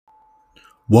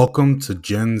Welcome to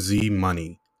Gen Z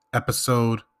Money,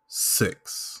 episode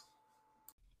 6.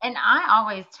 And I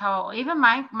always tell even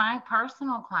my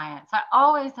personal clients, I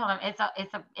always tell them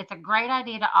it's a great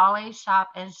idea to always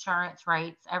shop insurance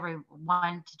rates every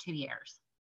 1 to 2 years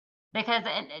because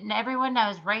and everyone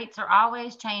knows rates are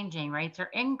always changing, rates are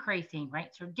increasing,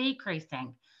 rates are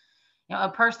decreasing. A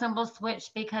person will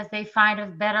switch because they find a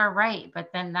better rate,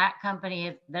 but then that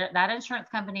insurance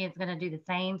company is going to do the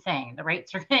same thing. The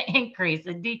rates are going to increase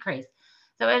and decrease.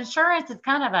 So insurance is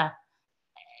kind of a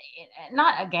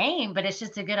not a game, but it's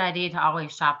just a good idea to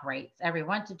always shop rates every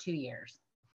 1 to 2 years.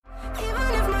 Even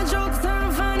if my jokes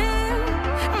aren't funny,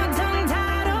 my tongue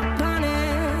tied up on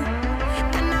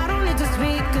it, and I don't need to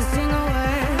speak a single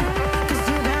word, 'cause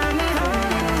you got me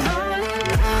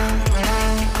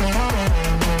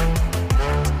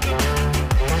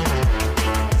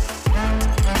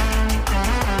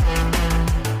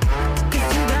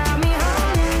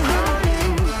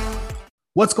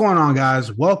What's going on,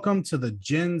 guys? Welcome to the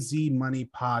Gen Z Money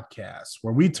podcast,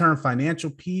 where we turn financial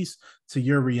peace to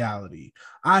your reality.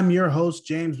 I'm your host,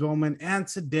 James Bowman, and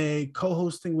today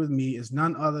co-hosting with me is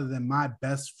none other than my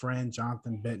best friend,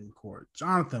 Jonathan Bettencourt.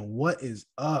 Jonathan, what is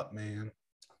up, man?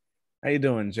 How you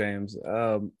doing, James?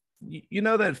 You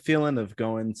know that feeling of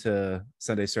going to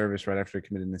Sunday service right after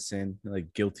committing a sin,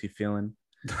 like guilty feeling?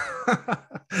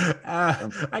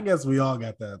 I guess we all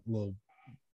got that little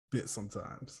bit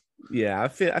sometimes. Yeah, I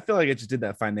feel like I just did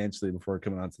that financially before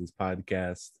coming onto this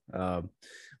podcast.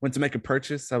 Went to make a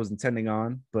purchase I was intending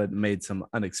on, but made some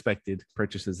unexpected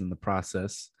purchases in the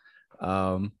process.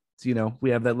 So,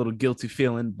 we have that little guilty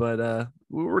feeling, but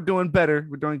we're doing better.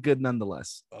 We're doing good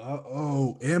nonetheless.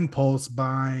 Impulse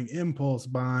buying.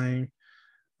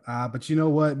 But you know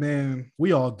what, man?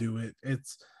 We all do it.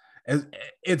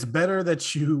 It's better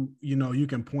that you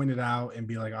can point it out and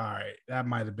be like, all right, that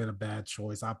might have been a bad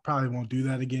choice. I probably won't do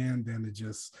that again, than to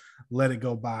just let it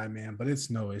go by, man. But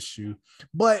it's no issue.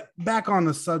 But back on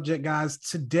the subject, guys,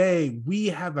 today we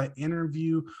have an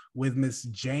interview with Miss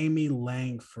Jamie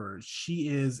Langford. She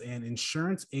is an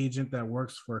insurance agent that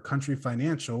works for Country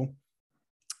Financial,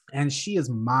 and she is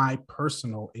my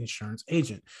personal insurance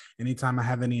agent. Anytime I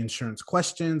have any insurance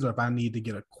questions, or if I need to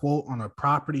get a quote on a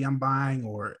property I'm buying,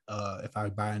 or if I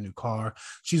buy a new car,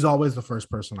 she's always the first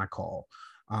person I call.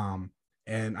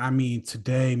 And I mean,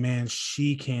 today, man,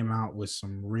 she came out with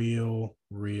some real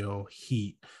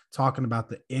heat, talking about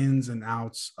the ins and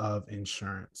outs of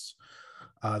insurance.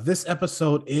 This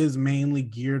episode is mainly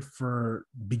geared for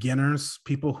beginners,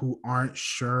 people who aren't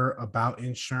sure about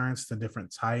insurance, the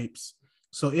different types.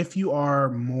 So if you are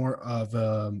more of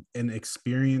an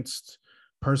experienced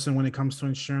person when it comes to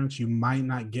insurance, you might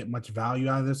not get much value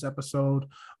out of this episode,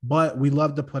 but we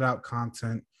love to put out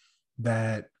content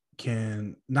that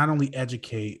can not only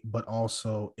educate, but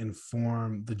also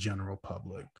inform the general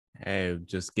public. Hey,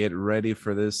 just get ready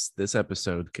for this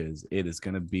episode, because it is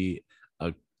going to be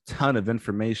a ton of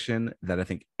information that I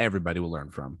think everybody will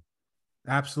learn from.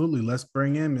 Absolutely. Let's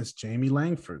bring in Miss Jamie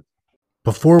Langford.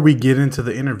 Before we get into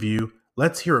the interview,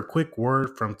 let's hear a quick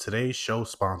word from today's show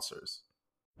sponsors.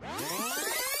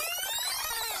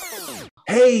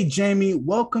 Hey, Jamie,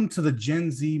 welcome to the Gen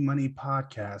Z Money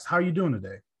podcast. How are you doing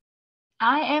today?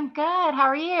 I am good. How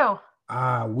are you?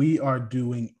 We are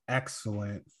doing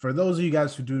excellent. For those of you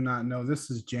guys who do not know,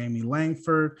 this is Jamie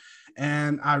Langford,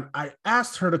 and I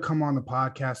asked her to come on the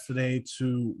podcast today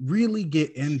to really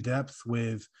get in depth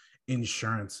with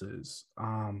insurances.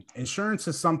 Insurance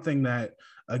is something that,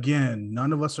 again,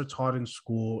 none of us are taught in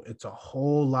school. It's a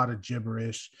whole lot of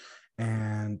gibberish,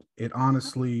 and it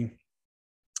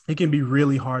can be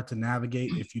really hard to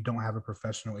navigate if you don't have a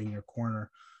professional in your corner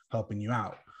helping you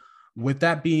out. With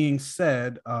that being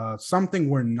said, something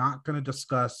we're not going to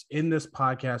discuss in this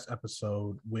podcast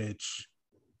episode, which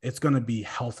it's going to be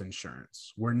health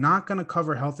insurance. We're not going to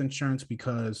cover health insurance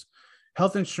because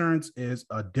health insurance is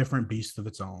a different beast of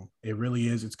its own. It really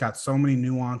is. It's got so many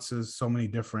nuances, so many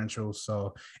differentials.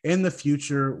 So in the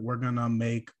future, we're going to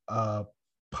make a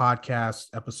podcast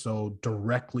episode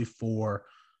directly for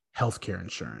healthcare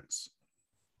insurance.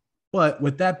 But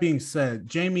with that being said,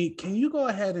 Jamie, can you go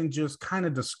ahead and just kind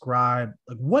of describe,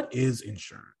 like, what is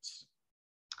insurance?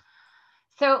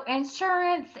 So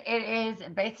insurance,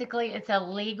 it's a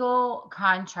legal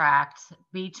contract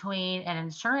between an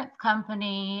insurance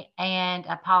company and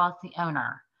a policy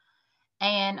owner.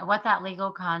 And what that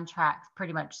legal contract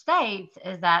pretty much states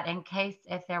is that in case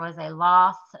if there was a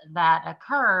loss that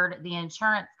occurred, the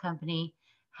insurance company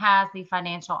has the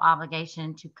financial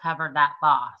obligation to cover that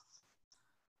loss.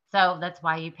 So that's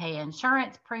why you pay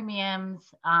insurance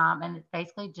premiums, and it's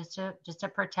basically just to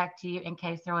protect you in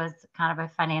case there was kind of a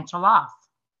financial loss.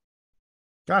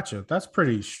 Gotcha. That's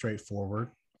pretty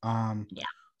straightforward. Um, Yeah.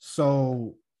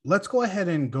 so let's go ahead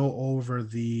and go over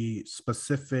the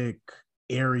specific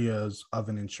areas of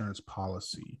an insurance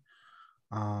policy.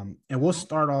 And we'll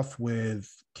start off with,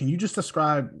 can you just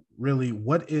describe really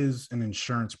what is an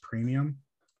insurance premium?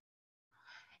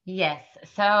 Yes.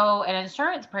 So an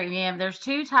insurance premium, there's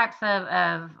two types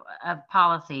of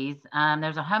policies.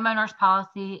 There's a homeowner's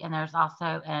policy and there's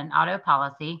also an auto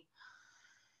policy.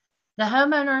 The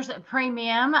homeowner's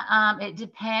premium, it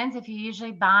depends if you're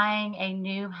usually buying a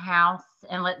new house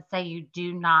and let's say you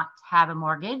do not have a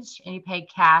mortgage and you pay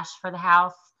cash for the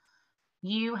house,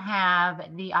 you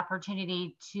have the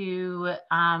opportunity to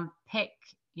pick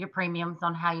your premiums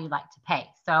on how you like to pay.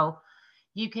 So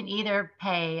you can either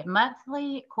pay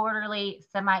monthly, quarterly,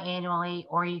 semi annually,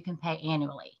 or you can pay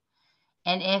annually.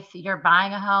 And if you're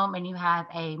buying a home and you have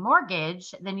a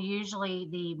mortgage, then usually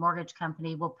the mortgage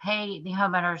company will pay the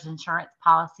homeowner's insurance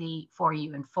policy for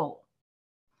you in full.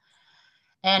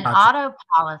 An Gotcha. auto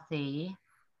policy,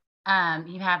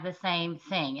 you have the same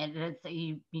thing.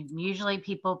 Usually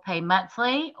people pay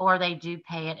monthly or they do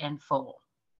pay it in full.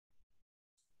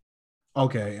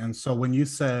 Okay. And so when you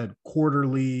said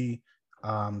quarterly,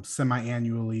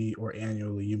 semi-annually, or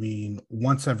annually, you mean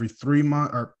once every 3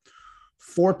 months, or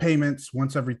four payments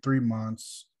once every 3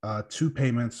 months, two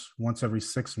payments once every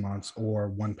 6 months, or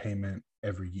one payment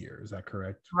every year. Is that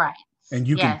correct? Right. And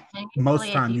you can, Yes. And most usually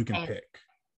if time you you can pay pick.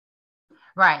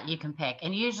 right, you can pick.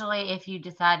 And usually, if you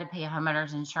decide to pay a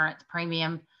homeowner's insurance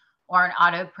premium or an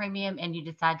auto premium and you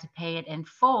decide to pay it in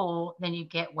full, then you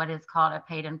get what is called a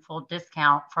paid in full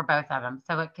discount for both of them.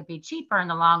 So it could be cheaper in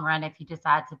the long run if you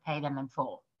decide to pay them in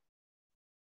full.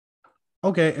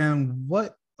 Okay. And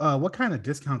what kind of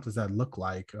discount does that look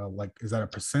like? Like, is that a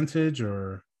percentage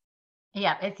or?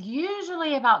 Yeah, it's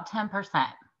usually about 10%.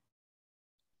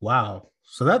 Wow.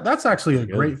 So that's actually a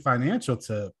Pretty good. great financial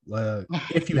tip.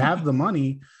 If you have the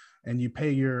money and you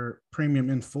pay your premium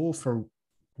in full for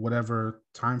whatever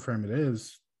time frame it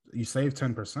is, you save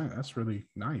 10%. That's really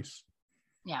nice.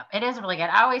 Yeah, it is really good.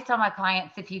 I always tell my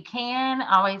clients if you can,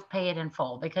 always pay it in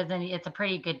full because then it's a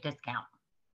pretty good discount.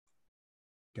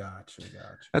 Gotcha,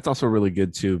 gotcha. That's also really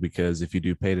good too, because if you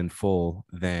do paid in full,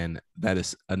 then that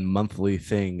is a monthly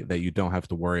thing that you don't have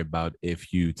to worry about.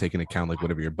 If you take into account like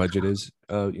whatever your budget is,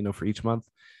 for each month,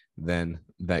 then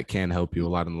that can help you a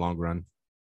lot in the long run.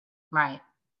 Right.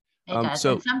 It Um, does. And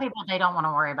so some people, they don't want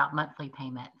to worry about monthly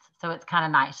payments. So it's kind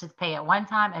of nice. Just pay it one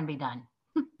time and be done.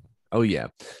 Oh yeah.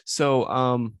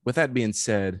 So with that being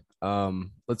said,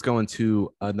 let's go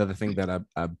into another thing that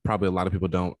I probably a lot of people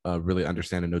don't really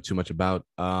understand and know too much about.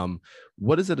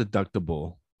 What is a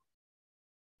deductible?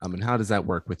 And how does that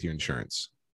work with your insurance?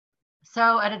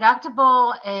 So a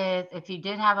deductible is if you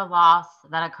did have a loss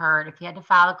that occurred, if you had to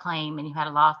file a claim and you had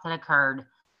a loss that occurred,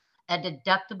 a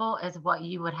deductible is what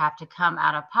you would have to come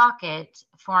out of pocket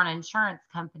for an insurance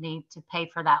company to pay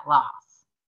for that loss.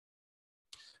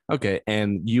 Okay,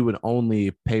 and you would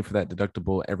only pay for that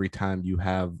deductible every time you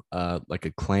have like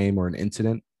a claim or an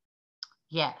incident.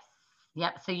 Yes.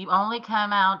 Yep. So you only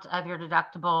come out of your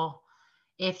deductible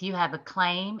if you have a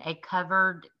claim, a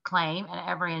covered claim, and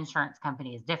every insurance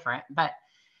company is different. But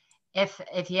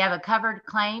if you have a covered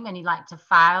claim and you'd like to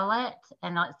file it,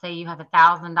 and let's say you have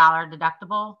 $1,000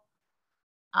 deductible,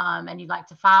 and you'd like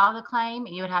to file the claim,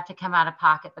 you would have to come out of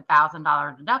pocket the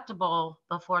 $1,000 deductible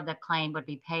before the claim would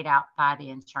be paid out by the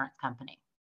insurance company.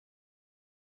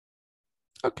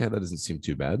 Okay, that doesn't seem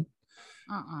too bad.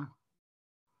 Mm-mm.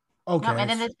 No, Okay, and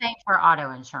then the same for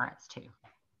auto insurance too.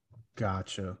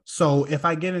 gotcha. So if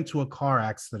I get into a car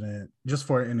accident, just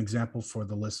for an example for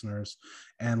the listeners,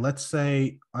 and let's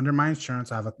say under my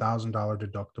insurance, I have $1,000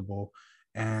 deductible,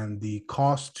 and the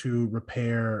cost to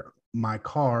repair my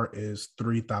car is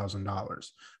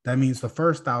 $3,000. That means the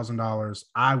first $1,000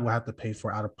 I will have to pay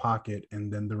for out of pocket,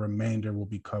 and then the remainder will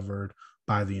be covered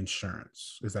by the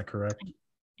insurance. Is that correct?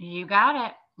 You got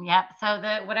it. Yep. So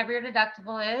the whatever your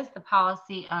deductible is, the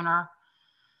policy owner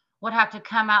would have to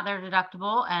come out their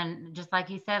deductible. And just like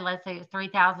you said, let's say it's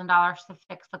 $3,000 to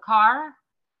fix the car.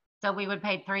 So we would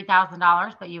pay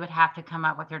 $3,000, but you would have to come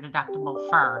up with your deductible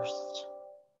first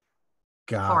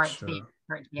Gotcha. for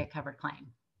it to be a covered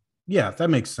claim. Yeah, that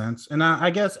makes sense. And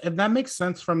I guess if that makes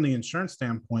sense from the insurance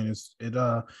standpoint, is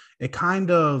it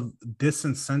kind of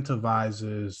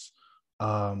disincentivizes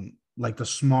like the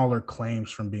smaller claims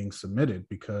from being submitted,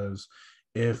 because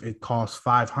if it costs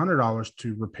 $500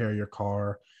 to repair your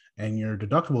car and your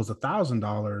deductible is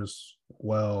 $1,000,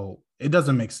 well, it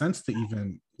doesn't make sense to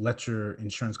even let your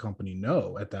insurance company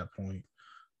know at that point,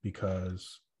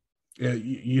 because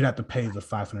you'd have to pay the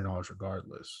 $500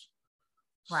 regardless.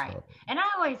 Right. So And I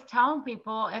always tell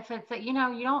people if it's a, you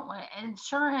don't want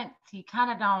insurance, you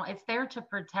kind of don't, it's there to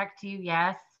protect you,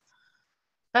 yes.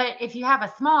 But if you have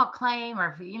a small claim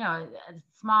or if a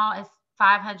small it's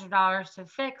 $500 to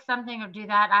fix something or do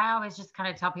that, I always just kind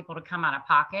of tell people to come out of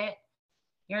pocket.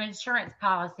 Your insurance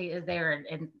policy is there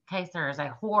in case there is a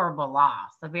horrible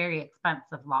loss, a very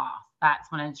expensive loss.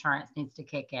 That's when insurance needs to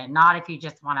kick in. Not if you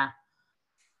just want to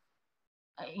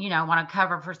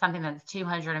cover for something that's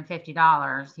 $250.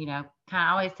 Kind of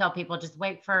always tell people just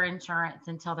wait for insurance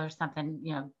until there's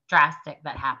something drastic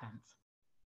that happens.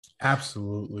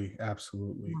 absolutely,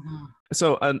 absolutely. Mhm.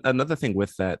 So another thing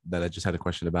with that I just had a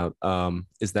question about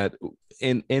is that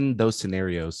in those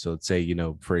scenarios, so let's say,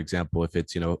 for example, if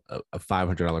it's, a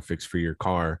 $500 fix for your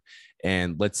car,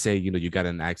 and let's say, you got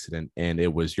in an accident and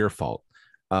it was your fault,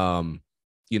 um,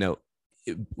 you know,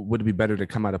 would it be better to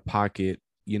come out of pocket,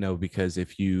 because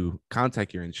if you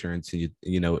contact your insurance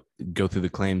and go through the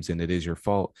claims and it is your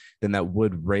fault, then that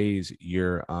would raise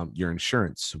your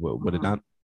insurance, would it Mhm. not?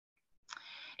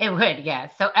 It would,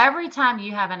 yes. So every time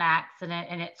you have an accident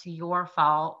and it's your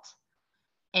fault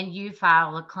and you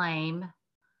file a claim,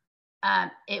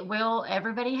 it will,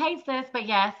 everybody hates this, but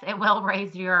yes, it will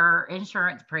raise your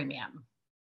insurance premium.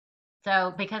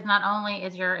 So, because not only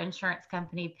is your insurance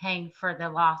company paying for the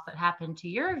loss that happened to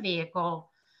your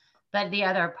vehicle, but the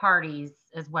other parties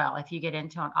as well if you get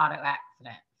into an auto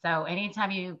accident. So, anytime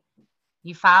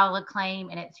you file a claim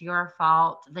and it's your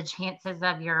fault, the chances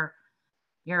of your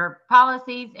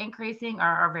policies increasing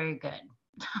are very good.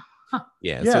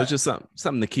 Yeah, so Yeah, it's just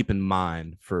something to keep in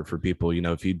mind for people.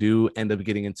 If you do end up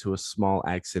getting into a small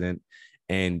accident,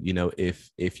 and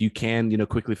if you can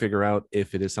quickly figure out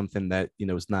if it is something that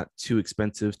is not too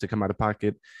expensive to come out of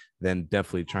pocket, then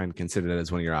definitely try and consider that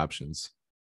as one of your options.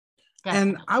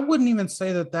 and Definitely. I wouldn't even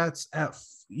say that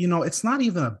it's not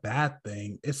even a bad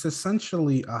thing. It's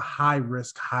essentially a high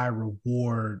risk, high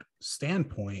reward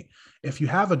standpoint. If you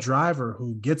have a driver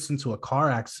who gets into a car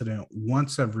accident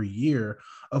once every year,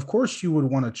 of course you would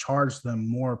want to charge them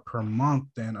more per month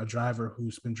than a driver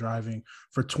who's been driving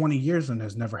for 20 years and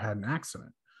has never had an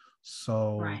accident.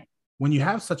 So Right. when you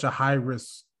have such a high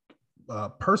risk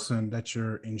person that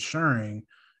you're insuring,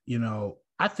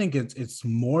 I think it's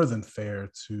more than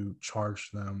fair to charge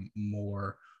them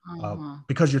more Hmm.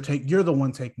 because you're the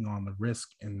one taking on the risk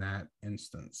in that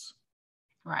instance.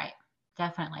 Right.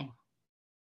 Definitely.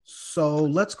 So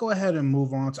let's go ahead and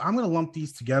move on. So I'm going to lump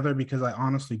these together because I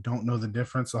honestly don't know the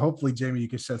difference. So hopefully, Jamie, you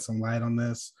can shed some light on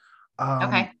this.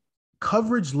 Okay. Um,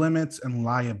 Coverage limits and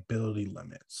liability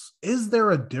limits. Is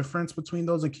there a difference between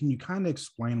those, and can you kind of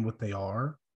explain what they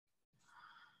are?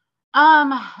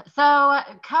 Um, so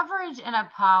coverage in a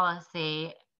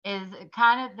policy is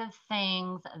kind of the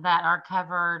things that are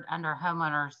covered under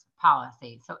homeowners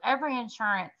policy. So every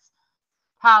insurance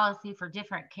policy for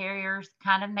different carriers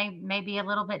kind of may be a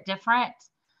little bit different,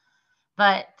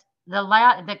 but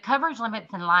the coverage limits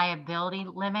and liability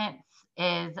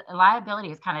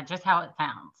is kind of just how it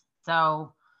sounds.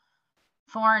 So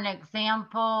for an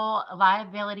example,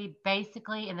 liability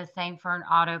basically in the same for an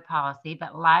auto policy,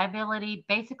 but liability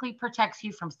basically protects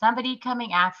you from somebody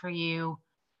coming after you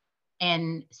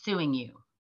and suing you.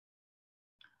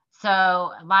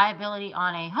 So liability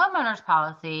on a homeowner's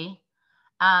policy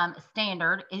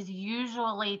standard is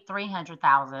usually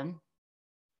 300,000.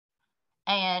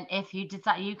 And if you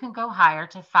decide you can go higher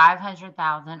to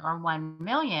 500,000 or 1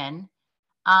 million.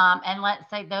 And let's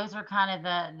say those are kind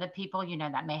of the people,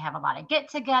 that may have a lot of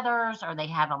get-togethers or they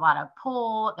have a lot of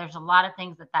pool. There's a lot of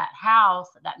things at that house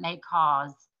that may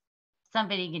cause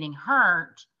somebody getting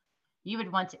hurt. You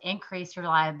would want to increase your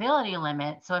liability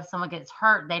limit. So if someone gets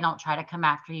hurt, they don't try to come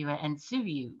after you and sue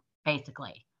you,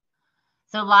 basically.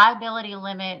 So liability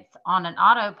limits on an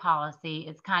auto policy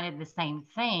is kind of the same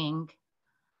thing.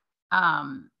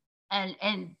 Um, and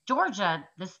in Georgia,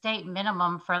 the state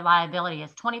minimum for liability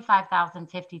is 25,000,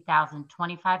 50,000,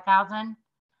 25,000.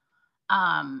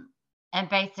 Um, and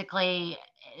basically,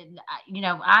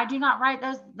 I do not write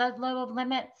those low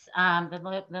limits,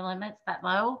 the limits that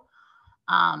low.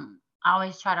 I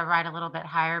always try to write a little bit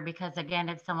higher because again,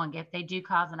 if they do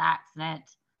cause an accident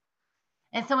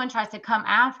and someone tries to come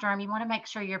after them, you want to make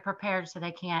sure you're prepared so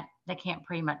they can't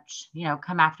pretty much,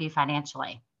 come after you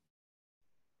financially.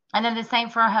 And then the same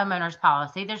for a homeowner's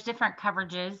policy. There's different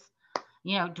coverages,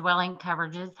 dwelling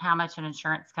coverages, how much an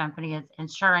insurance company is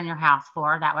insuring your house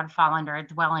for. That would fall under a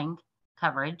dwelling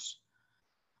coverage.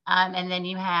 And then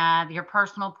you have your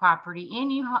personal property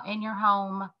in your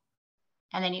home.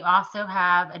 And then you also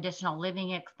have additional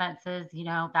living expenses,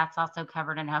 that's also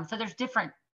covered in home. So there's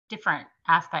different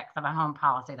aspects of a home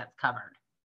policy that's covered.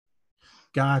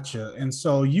 Gotcha. And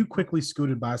so you quickly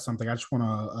scooted by something. I just want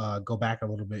to go back a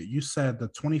little bit. You said the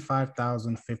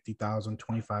 25,000, 50,000,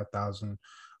 25,000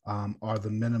 are the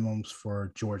minimums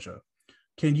for Georgia.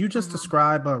 Can you just Mhm.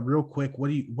 describe real quick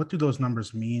what do those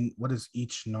numbers mean? What does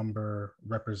each number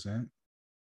represent?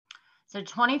 So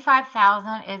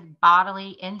 25,000 is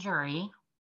bodily injury.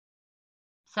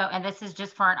 So, and this is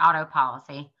just for an auto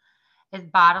policy, is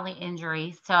bodily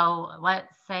injury. So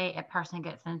let's say a person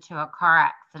gets into a car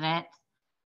accident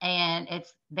and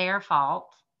it's their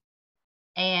fault,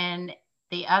 and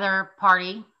the other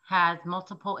party has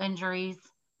multiple injuries,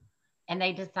 and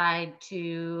they have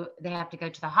to go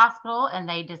to the hospital, and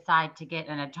they decide to get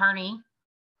an attorney.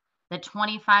 The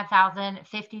 25,000,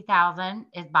 50,000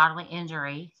 is bodily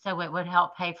injury, so it would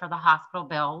help pay for the hospital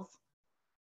bills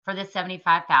for the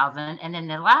 75,000, and then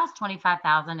the last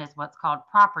 25,000 is what's called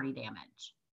property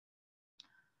damage.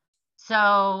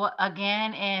 So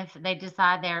again, if they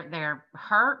decide they're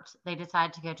hurt, they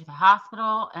decide to go to the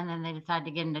hospital, and then they decide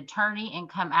to get an attorney and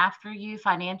come after you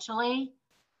financially,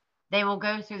 they will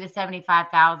go through the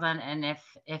 75,000. And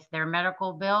if their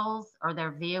medical bills or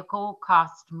their vehicle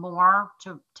cost more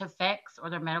to fix, or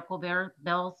their medical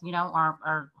bills,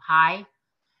 are high,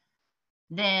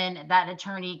 then that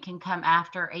attorney can come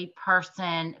after a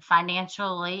person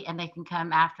financially, and they can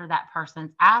come after that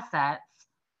person's assets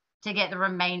to get the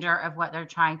remainder of what they're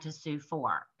trying to sue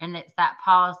for. And it's that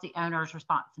policy owner's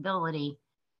responsibility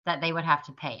that they would have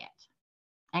to pay it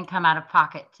and come out of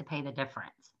pocket to pay the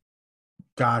difference.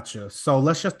 Gotcha. So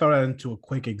let's just throw that into a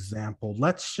quick example.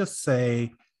 Let's just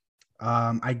say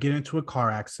I get into a car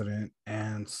accident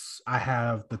and I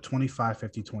have the 25,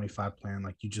 50, 25 plan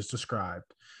like you just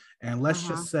described. And let's Mm-hmm.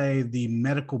 just say the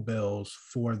medical bills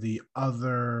for the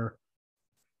other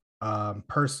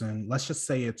person, let's just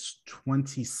say it's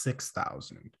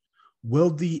 26,000. Will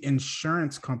the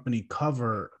insurance company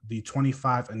cover the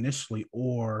 25 initially,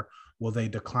 or will they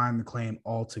decline the claim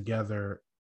altogether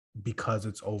because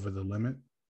it's over the limit?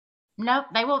 Nope,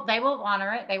 they will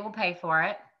honor it. They will pay for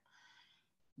it.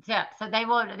 Yeah, so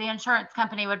the insurance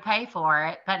company would pay for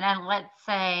it. But then let's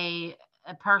say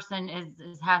a person has,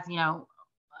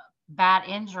 bad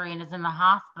injury and is in the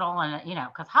hospital, and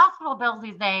because hospital bills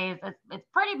these days, it's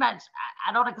pretty much,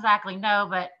 I don't exactly know,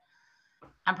 but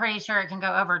I'm pretty sure it can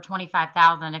go over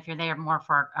 25,000 if you're there more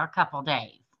for a couple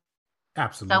days. So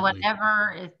Absolutely.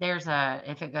 whenever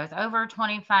if it goes over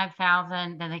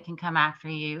 25,000, then they can come after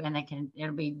you, and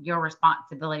it'll be your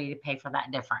responsibility to pay for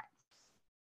that difference.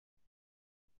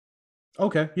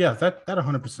 Okay, yeah, that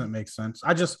 100% makes sense.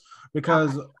 I just Okay.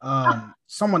 because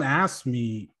someone asked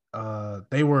me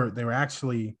they were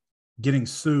actually getting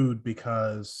sued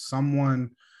because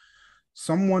someone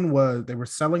was they were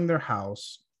selling their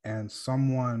house, and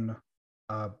someone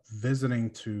visiting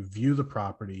to view the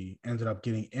property ended up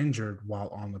getting injured while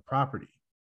on the property.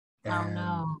 Oh And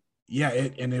no. yeah,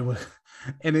 it was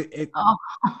and it Oh.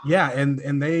 yeah,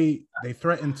 and they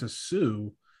threatened to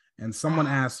sue. And someone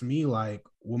asked me like,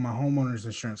 will my homeowner's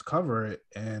insurance cover it?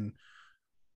 And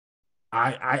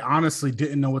I honestly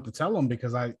didn't know what to tell them,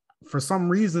 because for some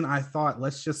reason I thought,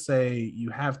 let's just say you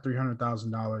have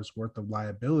 $300,000 worth of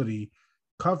liability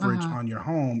coverage Mhm. on your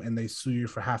home and they sue you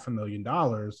for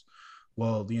 $500,000.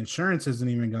 Well, the insurance isn't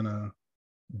even gonna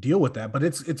deal with that. But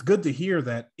it's good to hear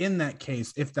that in that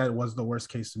case, if that was the worst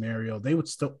case scenario, they would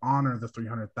still honor the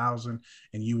 300,000,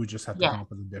 and you would just have to come Yes. up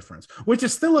with a difference, which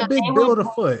is still a So they big would bill to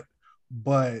foot,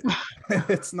 but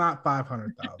it's not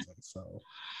 500,000. So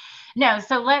no,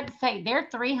 so let's say they're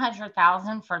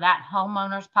 300,000 for that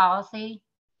homeowner's policy.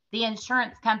 The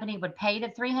insurance company would pay the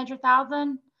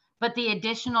 300,000, but the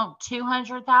additional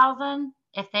 200,000,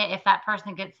 if that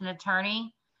person gets an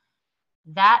attorney,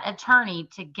 that attorney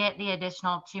to get the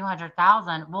additional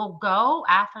 200,000 will go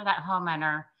after that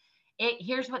homeowner.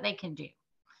 Here's what they can do.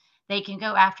 They can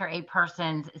go after a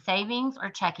person's savings or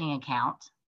checking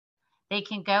account. They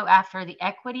can go after the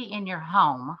equity in your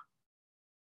home,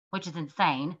 which is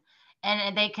insane.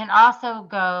 And they can also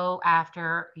go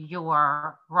after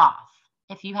your Roth.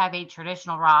 If you have a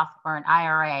traditional Roth or an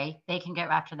IRA, they can go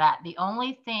after that. The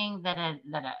only thing that an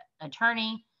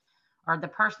attorney or the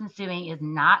person suing is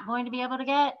not going to be able to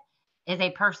get is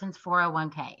a person's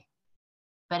 401k.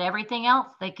 But everything else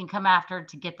they can come after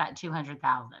to get that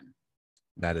 200,000.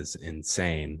 That is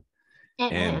insane.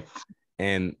 It And is.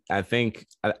 and I think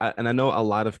and I know a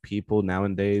lot of people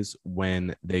nowadays,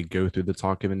 when they go through the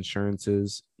talk of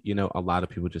insurances, a lot of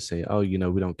people just say, oh, we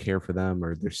don't care for them,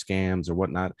 or they're scams or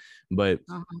whatnot. But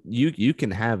Mhm. you can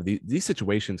have these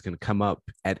situations can come up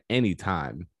at any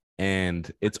time,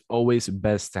 and it's always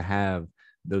best to have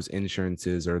those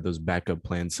insurances or those backup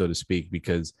plans, so to speak,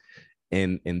 because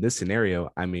in this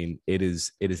scenario, I mean, it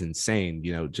is insane.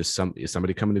 Just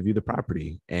somebody coming to view the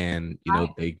property, and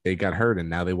Right. they got hurt, and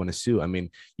now they want to sue. I mean,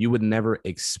 you would never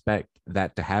expect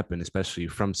that to happen, especially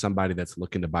from somebody that's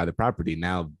looking to buy the property.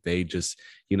 Now they just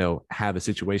have a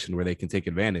situation where they can take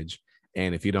advantage,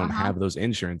 and if you don't Mhm. have those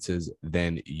insurances,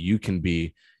 then you can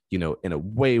be in a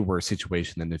way worse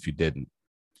situation than if you didn't.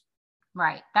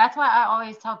 Right. That's why I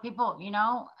always tell people,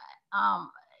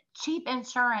 um, cheap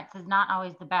insurance is not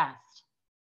always the best.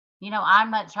 I'd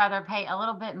much rather pay a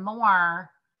little bit more,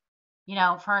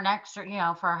 for an extra,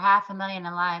 for 500,000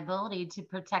 in liability to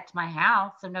protect my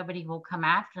house so nobody will come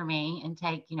after me and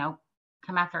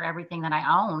come after everything that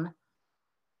I own.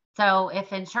 So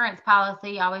if insurance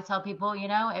policy, I always tell people,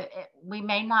 we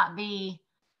may not be,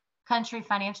 Country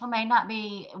Financial may not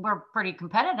be, we're pretty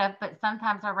competitive, but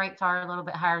sometimes our rates are a little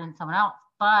bit higher than someone else.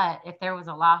 But if there was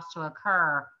a loss to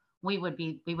occur, we would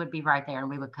be right there and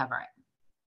we would cover it.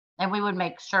 And we would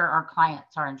make sure our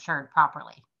clients are insured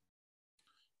properly.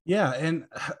 Yeah, and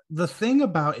the thing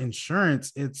about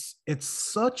insurance, it's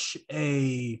such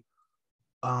a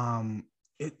um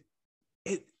it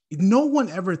it no one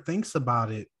ever thinks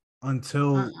about it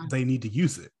until Mm-mm. they need to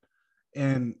use it.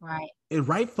 And Right. it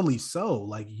rightfully so.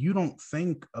 Like, you don't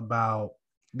think about,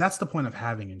 that's the point of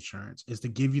having insurance, is to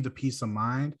give you the peace of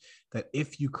mind that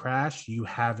if you crash, you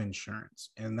have insurance.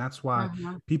 And that's why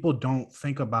Hmm. people don't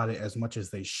think about it as much as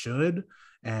they should.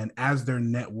 And as their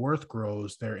net worth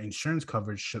grows, their insurance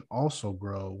coverage should also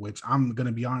grow, which I'm going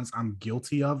to be honest, I'm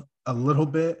guilty of a little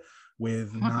bit,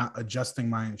 with not adjusting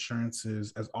my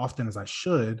insurances as often as I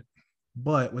should.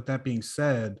 But with that being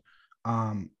said,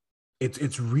 um,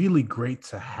 it's really great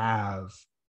to have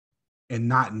and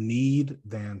not need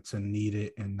than to need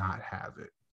it and not have it.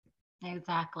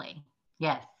 Exactly.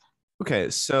 Yes. Okay,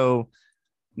 so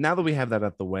now that we have that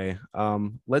out the way,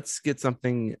 let's get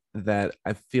something that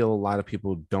I feel a lot of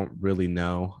people don't really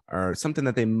know, or something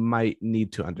that they might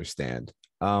need to understand.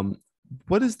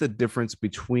 What is the difference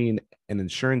between an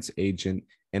insurance agent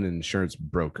and an insurance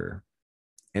broker?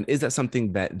 And is that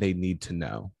something that they need to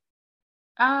know?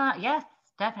 Yes,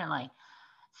 definitely.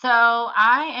 So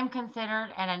I am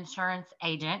considered an insurance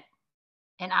agent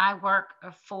and I work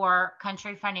for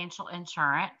Country Financial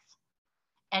Insurance.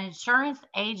 An insurance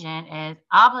agent is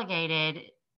obligated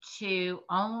to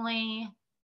only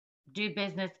do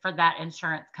business for that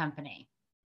insurance company.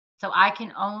 So I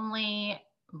can only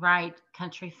write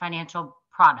Country Financial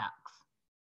products.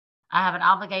 I have an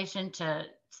obligation to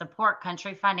support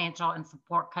Country Financial and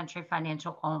support Country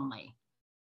Financial only.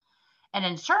 An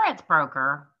insurance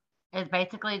broker is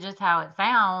basically just how it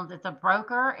sounds. It's a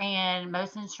broker, and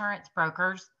most insurance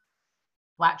brokers,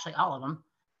 well, actually, all of them,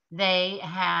 they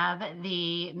have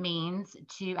the means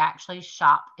to actually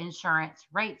shop insurance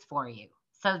rates for you.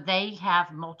 So they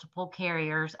have multiple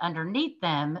carriers underneath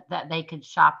them that they could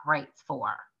shop rates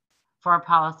for a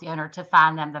policy owner to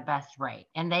find them the best rate.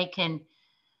 And they can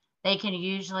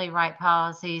usually write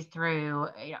policies through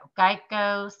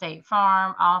Geico, State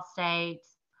Farm, Allstate.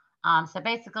 So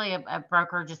basically, a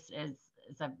broker just is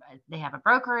a they have a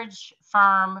brokerage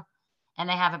firm, and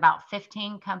they have about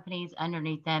 15 companies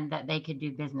underneath them that they could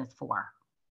do business for.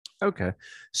 Okay.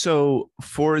 So,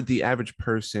 for the average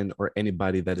person or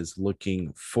anybody that is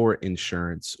looking for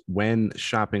insurance when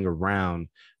shopping around,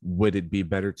 would it be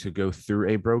better to go through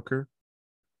a broker?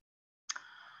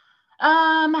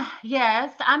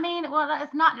 Yes. I mean, well,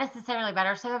 it's not necessarily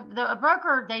better. So a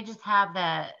broker, they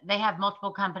have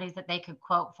multiple companies that they could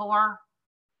quote for.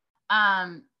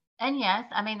 Um, and yes,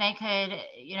 I mean, they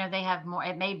could, they have more,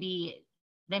 they may be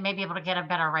able to get a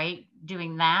better rate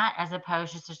doing that as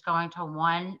opposed to just going to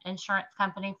one insurance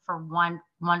company for one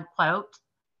quote.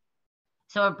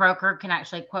 So a broker can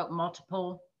actually quote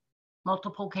multiple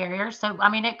carriers. So I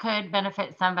mean, it could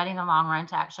benefit somebody in the long run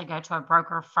to actually go to a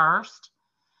broker first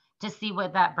to see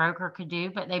what that broker could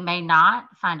do, but they may not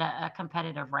find a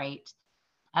competitive rate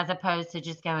as opposed to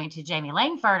just going to Jamie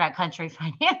Langford at Country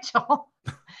Financial.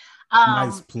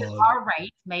 Nice 'Cause plug. our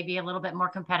rates may be a little bit more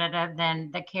competitive than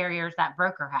the carriers that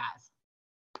broker has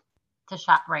to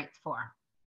shop rates for.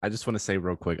 I just want to say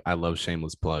real quick, I love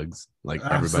shameless plugs. Like,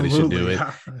 everybody should do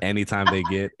Absolutely. it anytime they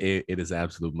get it. It is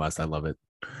absolute must. I love it.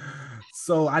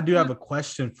 So I do have a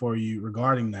question for you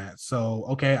regarding that. So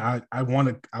okay, I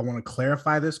want to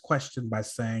clarify this question by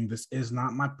saying this is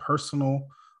not my personal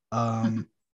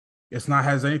it's not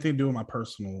has anything to do with my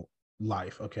personal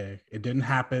life. Okay, it didn't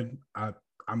happen.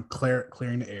 I'm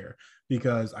clearing the air,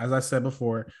 because as I said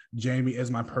before, Jamie is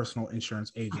my personal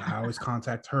insurance agent. I always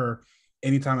contact her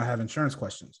anytime I have insurance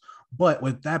questions. But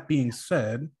with that being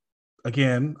said,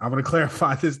 again, I'm going to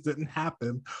clarify this didn't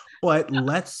happen. But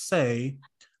let's say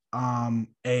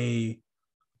a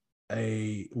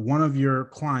one of your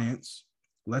clients,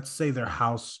 let's say their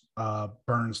house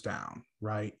burns down,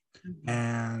 right?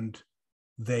 And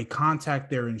they contact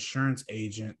their insurance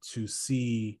agent to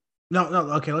see. No,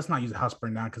 okay, let's not use the house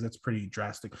burn down because it's pretty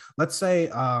drastic. Let's say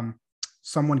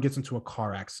someone gets into a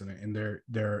car accident and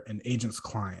they're an agent's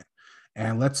client,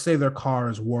 and let's say their car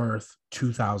is worth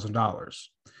 $2,000,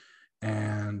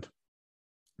 and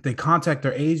they contact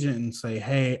their agent and say,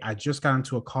 "Hey, I just got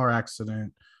into a car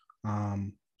accident.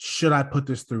 Should I put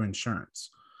this through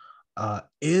insurance?"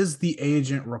 Is the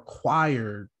agent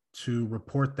required to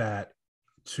report that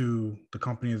to the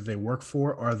company that they work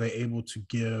for, or are they able to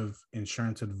give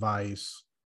insurance advice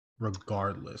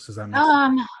regardless? Does that make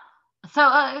sense? So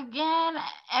again,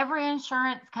 every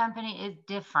insurance company is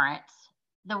different.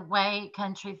 The way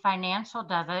Country Financial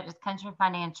does it is Country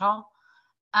Financial.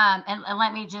 And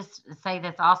let me just say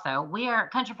this also.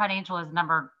 Country Financial is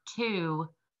number 2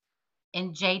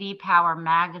 in JD Power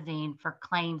magazine for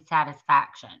claim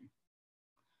satisfaction.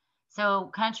 So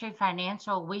Country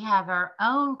Financial, we have our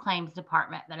own claims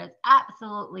department that is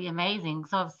absolutely amazing.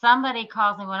 So if somebody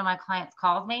calls me, one of my clients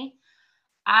calls me,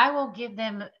 I will give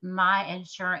them my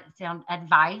insurance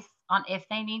advice on if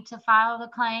they need to file the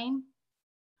claim.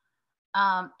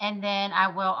 And then I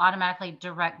will automatically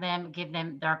direct them, give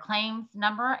them their claims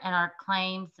number, and our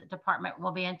claims department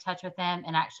will be in touch with them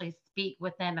and actually speak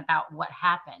with them about what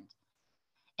happened.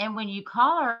 And when you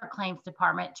call our claims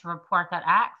department to report that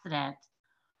accident,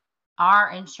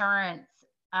 our insurance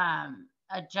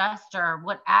adjuster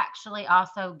would actually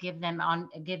also give them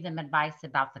advice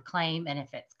about the claim and if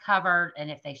it's covered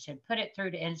and if they should put it through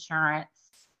to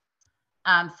insurance.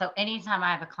 So anytime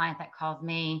I have a client that calls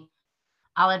me,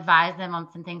 I'll advise them on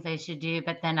some things they should do,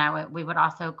 but then we would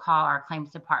also call our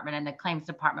claims department, and the claims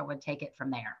department would take it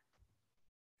from there.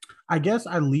 I guess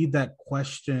I leave that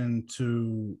question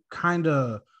to kind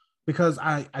of, because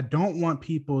I don't want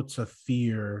people to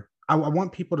fear. I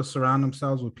want people to surround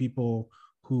themselves with people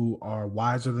who are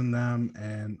wiser than them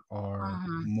and are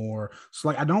more. So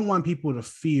like, I don't want people to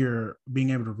fear being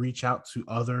able to reach out to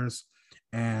others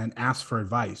and ask for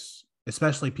advice,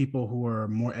 especially people who are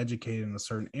more educated in a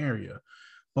certain area.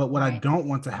 But what I don't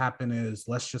want to happen is,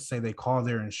 let's just say they call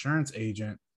their insurance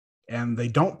agent and they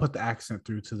don't put the accident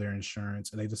through to their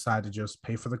insurance and they decide to just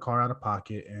pay for the car out of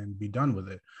pocket and be done with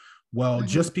it. Well,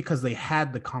 just because they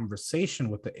had the conversation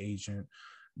with the agent,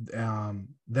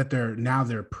 that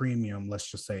their premium,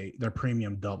 let's just say their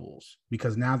premium doubles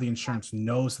because now the insurance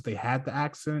knows that they had the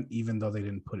accident, even though they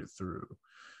didn't put it through.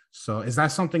 So is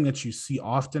that something that you see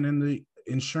often in the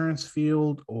insurance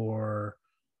field, or?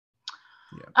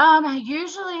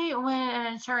 Usually when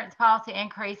an insurance policy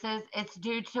increases, it's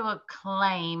due to a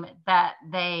claim that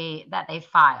they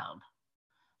filed.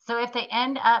 So if they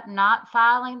end up not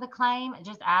filing the claim,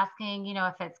 just asking,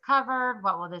 if it's covered,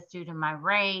 what will this do to my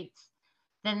rates?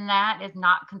 Then that is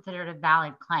not considered a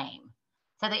valid claim.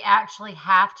 So they actually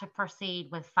have to proceed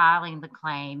with filing the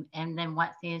claim. And then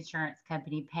once the insurance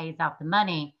company pays out the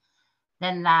money,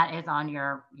 then that is on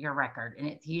your record. And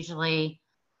it's usually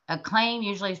a claim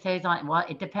usually stays on, well,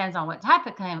 it depends on what type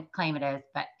of claim it is,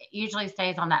 but it usually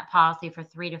stays on that policy for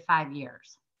 3 to 5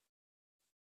 years.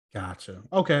 Gotcha.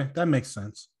 Okay, that makes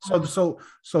sense.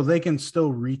 So they can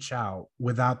still reach out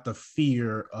without the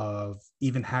fear of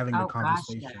even having the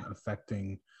conversation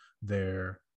affecting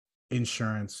their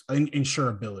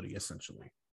insurability, essentially.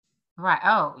 Right.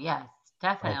 Oh, yes,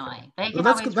 definitely. Okay.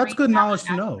 That's good knowledge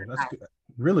to know. That's good,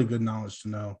 really good knowledge to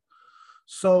know.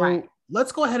 So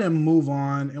let's go ahead and move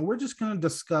on, and we're just going to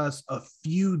discuss a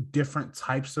few different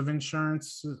types of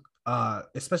insurance,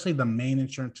 especially the main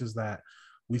insurances that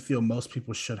we feel most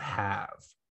people should have.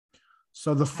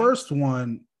 So the first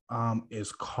one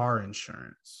is car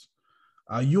insurance.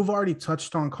 You've already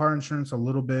touched on car insurance a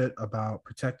little bit about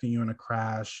protecting you in a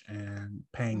crash and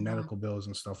paying medical bills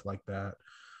and stuff like that.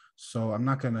 So I'm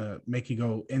not going to make you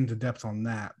go into depth on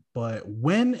that. But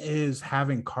when is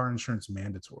having car insurance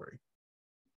mandatory?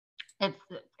 It's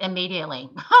immediately.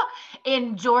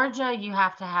 In Georgia, you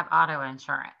have to have auto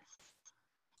insurance.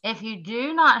 If you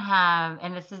do not have,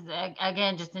 and this is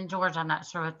again just in Georgia, I'm not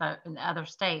sure in the other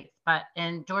states, but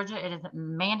in Georgia, it is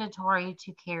mandatory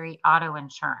to carry auto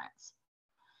insurance.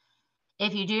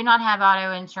 If you do not have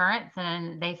auto insurance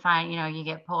and they find, you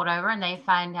get pulled over and they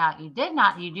find out you do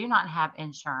not have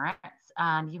insurance,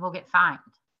 you will get fined.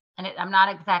 And I'm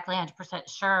not exactly 100%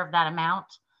 sure of that amount,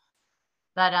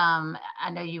 but I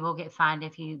know you will get fined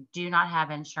if you do not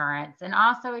have insurance. And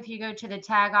also, if you go to the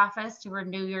tag office to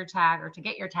renew your tag or to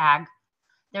get your tag,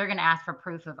 they're going to ask for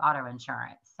proof of auto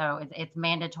insurance. So it's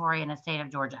mandatory in the state of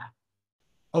Georgia.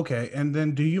 Okay. And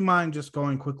then do you mind just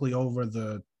going quickly over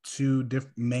the two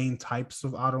main types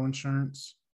of auto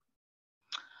insurance?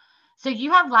 So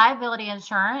you have liability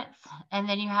insurance, and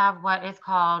then you have what is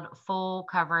called full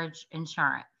coverage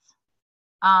insurance.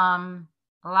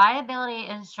 Liability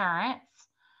insurance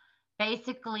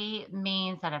basically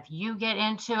means that if you get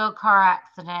into a car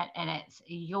accident and it's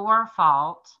your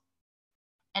fault,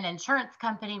 an insurance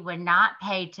company would not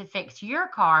pay to fix your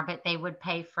car, but they would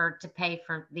pay for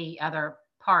the other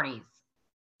party's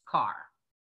car.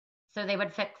 So they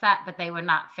would fix that, but they would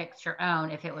not fix your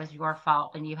own if it was your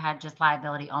fault and you had just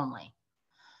liability only.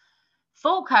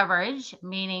 Full coverage,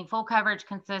 meaning full coverage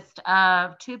consists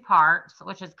of two parts,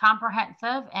 which is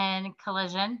comprehensive and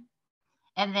collision.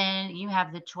 And then you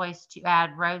have the choice to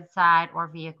add roadside or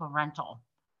vehicle rental.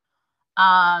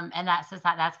 And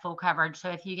that's full coverage. So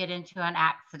if you get into an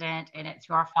accident and it's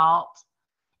your fault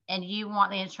and you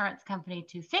want the insurance company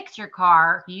to fix your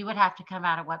car, you would have to come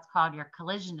out of what's called your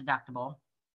collision deductible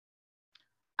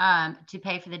to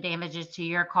pay for the damages to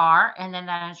your car. And then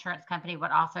that insurance company would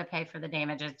also pay for the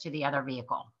damages to the other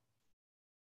vehicle.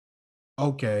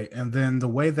 Okay. And then the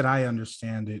way that I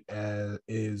understand it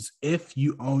is if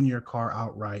you own your car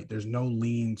outright, there's no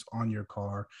liens on your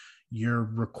car. You're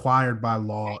required by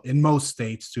law in most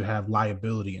states to have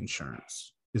liability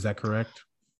insurance. Is that correct?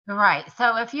 Right.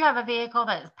 So if you have a vehicle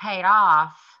that's paid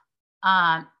off,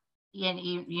 and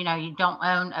you don't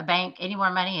own a bank any more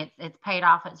money, it's paid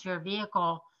off, it's your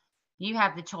vehicle, you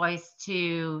have the choice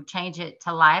to change it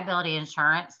to liability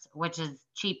insurance, which is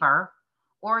cheaper,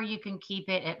 or you can keep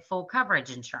it at full coverage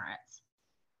insurance.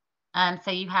 So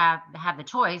you have the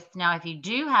choice. Now, if you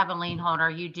do have a lien holder,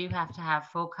 you do have to have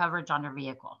full coverage on your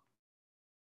vehicle.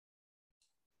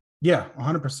 Yeah,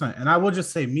 100%. And I will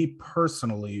just say, me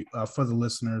personally, for the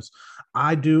listeners,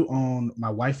 I do own,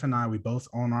 my wife and I, we both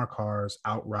own our cars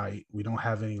outright. We don't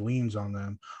have any liens on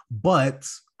them, but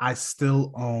I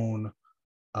still own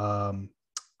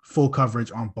full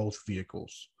coverage on both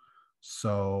vehicles.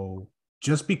 So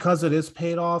just because it is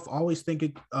paid off, always think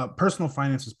it, personal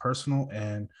finance is personal.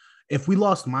 And if we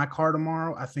lost my car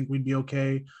tomorrow, I think we'd be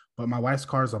okay. But my wife's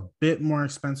car is a bit more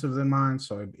expensive than mine,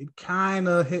 so it kind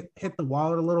of hit the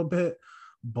wallet a little bit.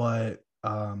 But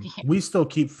we still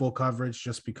keep full coverage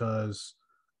just because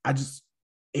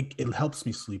it helps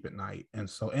me sleep at night. And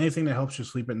so anything that helps you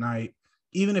sleep at night,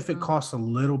 even if it costs a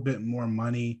little bit more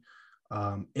money,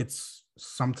 it's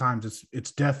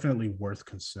definitely worth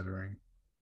considering.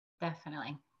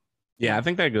 Definitely. Yeah, I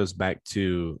think that goes back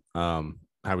to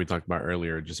how we talked about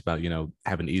earlier, just about,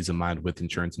 having ease of mind with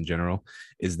insurance in general,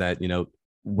 is that,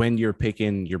 when you're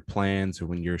picking your plans or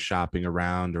when you're shopping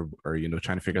around or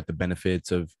trying to figure out the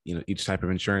benefits of, each type of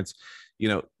insurance,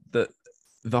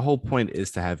 the whole point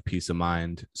is to have peace of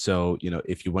mind. So,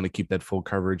 if you want to keep that full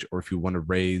coverage, or if you want to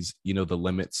raise, the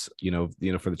limits, for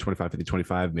the 25, 50,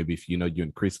 25, maybe if, you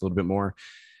increase a little bit more,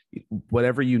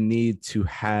 whatever you need to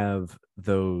have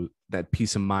that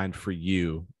peace of mind for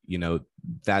you,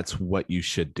 that's what you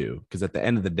should do. Because at the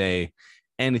end of the day,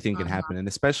 anything can happen. And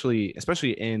especially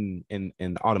in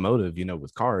automotive,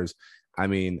 with cars, I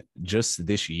mean, just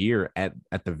this year at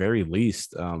the very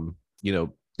least,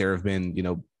 there have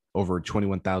been, over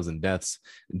 21,000 deaths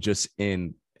just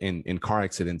in car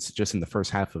accidents, just in the first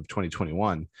half of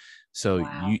 2021. So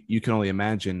wow. you can only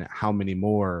imagine how many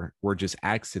more were just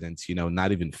accidents,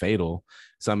 not even fatal.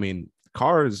 So, I mean,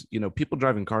 cars, people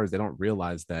driving cars, they don't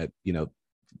realize that,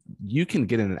 you can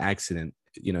get in an accident,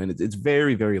 and it's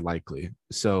very, very likely.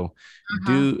 So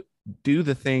do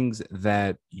the things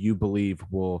that you believe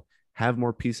will have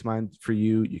more peace of mind for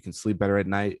you. You can sleep better at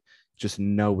night, just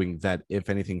knowing that if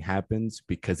anything happens,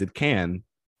 because it can,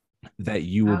 that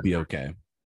you will be okay.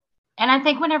 And I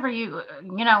think whenever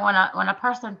when a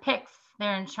person picks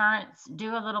their insurance,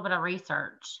 do a little bit of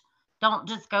research. Don't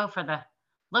just go for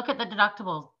look at the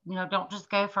deductibles. Don't just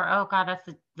go for, oh God, that's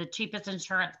the cheapest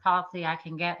insurance policy I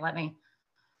can get. Let me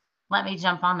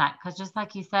jump on that. Because just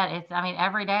like you said,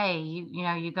 every day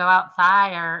you go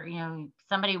outside, or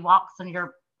somebody walks in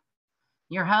your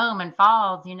home and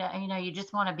falls. You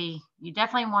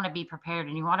definitely want to be prepared,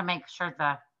 and you want to make sure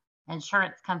the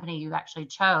insurance company you actually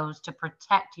chose to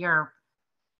protect your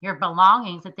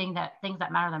belongings, the things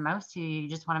that matter the most to you. You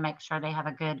just want to make sure they have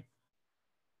a good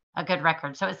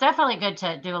record. So it's definitely good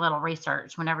to do a little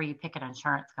research whenever you pick an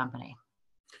insurance company.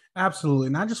 Absolutely.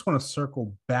 And I just want to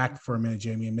circle back for a minute,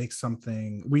 Jamie, and make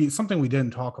something we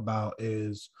didn't talk about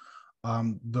is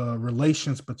the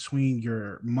relations between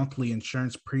your monthly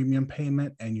insurance premium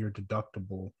payment and your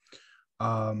deductible.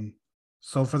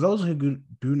 So for those who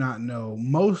do not know,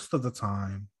 most of the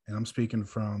time, and I'm speaking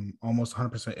from almost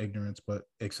 100% ignorance, but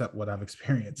except what I've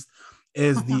experienced,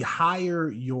 is the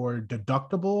higher your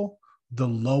deductible, the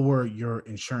lower your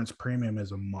insurance premium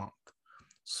is a month.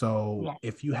 So Yeah.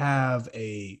 if you have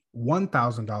a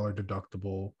 $1,000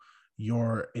 deductible,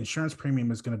 your insurance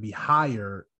premium is going to be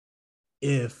higher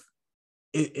if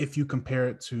you compare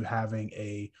it to having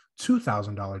a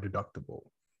 $2,000 deductible.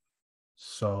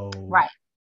 So Right.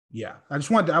 yeah, I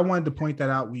wanted to point that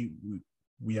out. We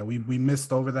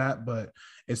missed over that, but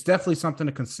it's definitely something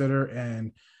to consider.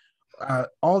 And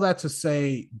all that to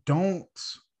say, don't,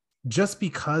 just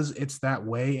because it's that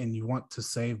way and you want to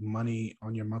save money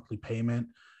on your monthly payment,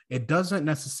 it doesn't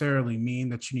necessarily mean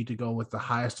that you need to go with the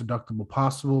highest deductible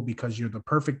possible because you're the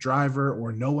perfect driver,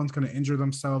 or no one's going to injure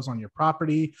themselves on your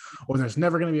property, or there's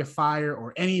never going to be a fire,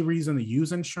 or any reason to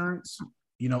use insurance.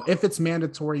 You know, if it's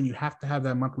mandatory and you have to have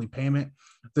that monthly payment,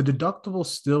 the deductible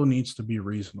still needs to be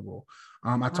reasonable.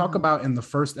 I talk about in the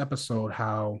first episode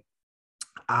how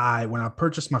when I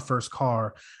purchased my first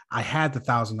car, I had the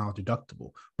 $1,000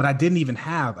 deductible, but I didn't even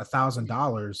have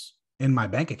 $1,000 in my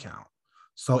bank account.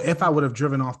 So if I would have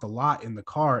driven off the lot in the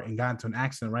car and got into an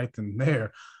accident right then and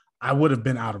there, I would have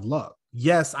been out of luck.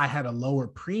 Yes, I had a lower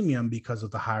premium because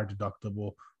of the higher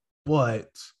deductible,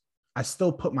 but I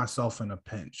still put myself in a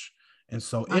pinch. And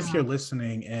so if you're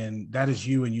listening and that is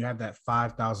you and you have that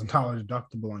 $5,000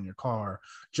 deductible on your car,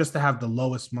 just to have the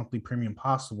lowest monthly premium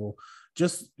possible,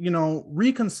 just,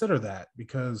 reconsider that,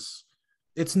 because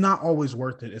it's not always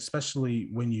worth it, especially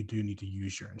when you do need to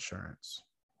use your insurance.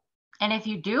 And if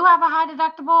you do have a high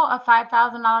deductible, a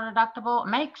 $5,000 deductible,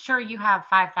 make sure you have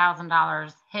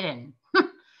 $5,000 hidden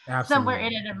somewhere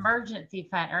in an emergency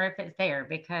fund, or if it's there,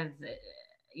 because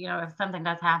if something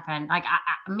does happen, like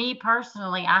me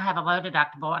personally, I have a low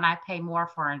deductible and I pay more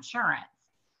for insurance.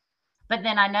 But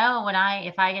then I know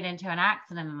if I get into an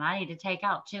accident and I need to take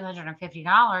out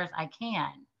 $250, I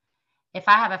can. If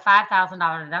I have a $5,000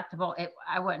 deductible,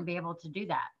 I wouldn't be able to do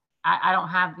that. I don't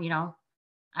have,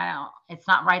 it's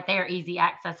not right there, easy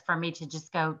access for me to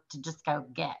just go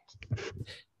get.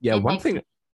 Yeah, one thing,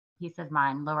 peace of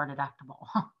mind, lower deductible.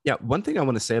 Yeah, one thing I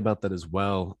want to say about that as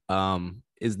well,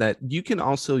 is that you can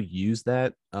also use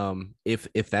that,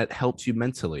 if that helps you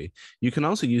mentally, you can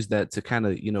also use that to kind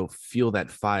of, feel that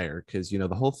fire. Because, the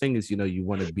whole thing is, you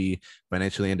want to be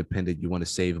financially independent, you want to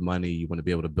save money, you want to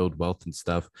be able to build wealth and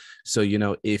stuff. So,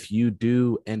 if you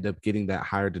do end up getting that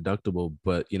higher deductible,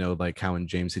 but, like how in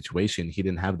James' situation, he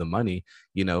didn't have the money,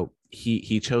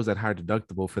 he chose that higher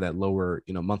deductible for that lower,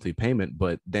 monthly payment.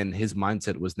 But then his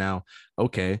mindset was now,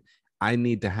 okay, I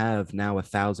need to have now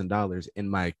 $1,000 in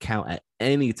my account at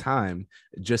any time,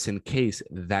 just in case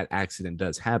that accident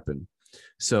does happen.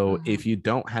 So if you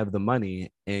don't have the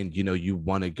money and, you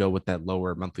want to go with that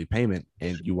lower monthly payment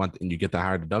and you get the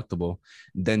higher deductible,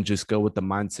 then just go with the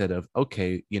mindset of,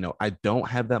 okay, I don't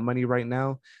have that money right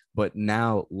now, but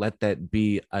now let that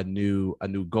be a new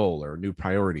goal or a new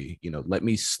priority. Let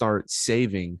me start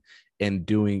saving and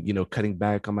doing, cutting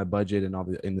back on my budget and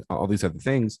all these other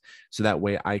things. So that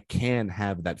way I can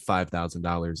have that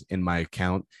 $5,000 in my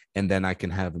account, and then I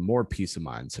can have more peace of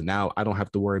mind. So now I don't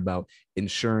have to worry about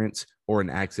insurance or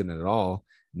an accident at all.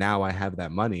 Now I have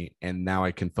that money, and now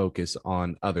I can focus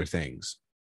on other things.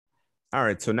 All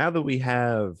right. So now that we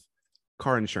have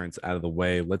car insurance out of the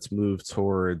way, let's move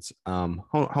towards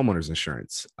homeowners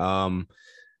insurance.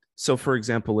 So for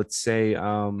example, let's say,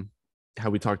 how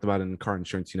we talked about in car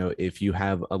insurance, if you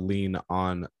have a lien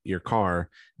on your car,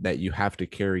 that you have to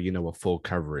carry, a full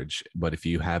coverage. But if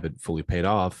you have it fully paid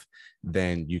off,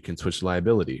 then you can switch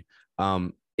liability.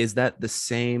 Is that the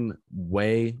same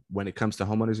way when it comes to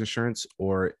homeowners insurance,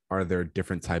 or are there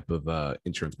different type of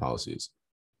insurance policies?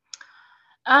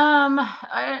 No,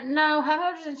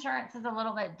 homeowners insurance is a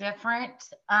little bit different.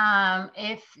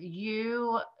 If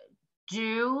you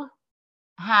do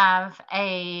have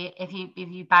if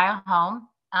you buy a home,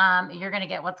 you're going to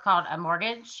get what's called a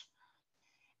mortgage,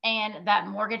 and that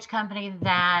mortgage company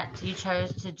that you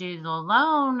chose to do the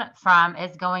loan from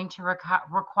is going to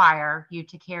require you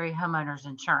to carry homeowners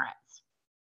insurance.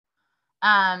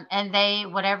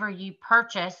 And whatever you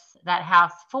purchase that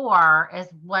house for is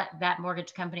what that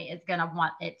mortgage company is going to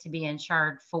want it to be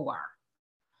insured for.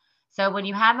 So when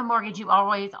you have a mortgage, you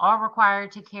always are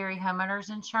required to carry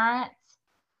homeowners insurance.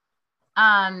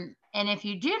 And if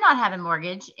you do not have a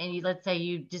mortgage and let's say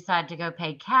you decide to go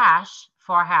pay cash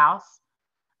for a house,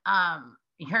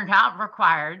 you're not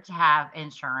required to have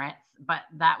insurance, but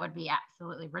that would be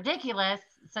absolutely ridiculous.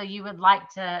 So you would like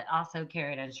to also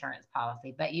carry an insurance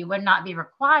policy, but you would not be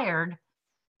required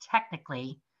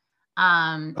technically.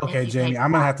 Okay, Jamie,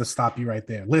 I'm going to have to stop you right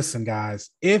there. Listen, guys,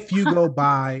 if you go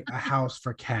buy a house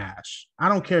for cash, I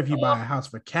don't care if you buy a house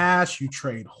for cash, you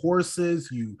trade horses,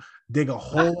 you dig a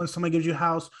hole and somebody gives you a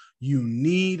house, You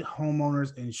need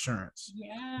homeowners insurance.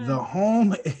 Yeah. The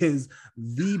home is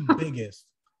the biggest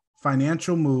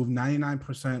financial move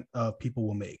 99% of people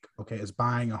will make. Okay, is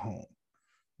buying a home.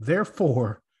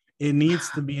 Therefore, it needs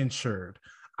to be insured.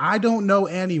 I don't know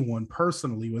anyone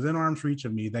personally within arm's reach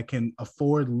of me that can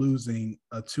afford losing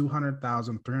a $200,000,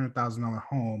 $300,000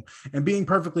 home and being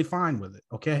perfectly fine with it.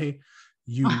 Okay,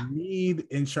 you need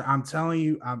insurance. I'm telling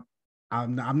you,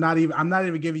 I'm not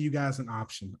even giving you guys an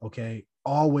option. Okay,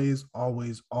 always,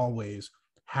 always, always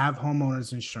have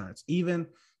homeowners insurance. Even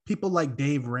people like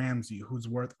Dave Ramsey, who's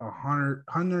worth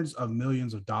hundreds of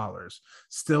millions of dollars,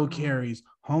 still carries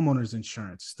homeowners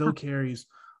insurance, still carries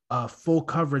full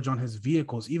coverage on his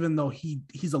vehicles, even though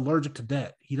he's allergic to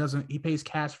debt. He pays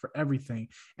cash for everything,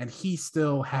 and he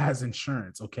still has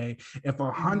insurance. Okay,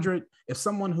 if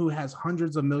someone who has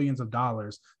hundreds of millions of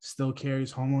dollars still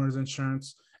carries homeowners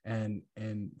insurance and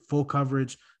full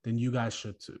coverage, then you guys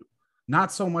should too.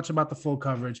 Not so much about the full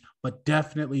coverage, but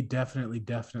definitely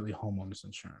homeowners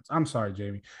insurance. I'm sorry,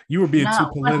 Jamie. You were being too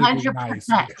No, politically nice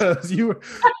 100%. because you were.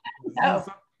 No,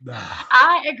 Nah,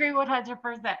 I agree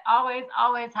 100%.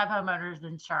 Always have homeowners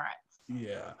insurance.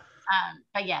 yeah.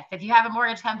 But yes, if you have a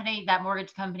mortgage company, that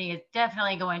mortgage company is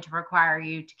definitely going to require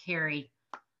you to carry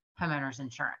homeowners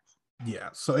insurance. Yeah,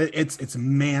 so it's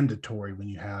mandatory when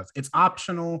you have. It's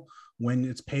optional when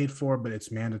it's paid for, but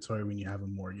it's mandatory when you have a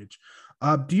mortgage.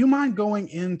 Do you mind going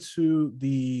into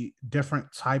the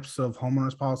different types of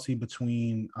homeowners policy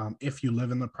between if you live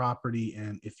in the property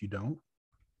and if you don't?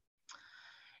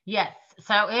 Yes.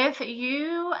 So if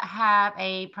you have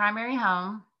a primary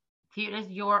home, if it is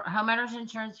your homeowner's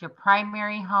insurance, your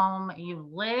primary home, you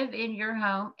live in your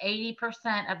home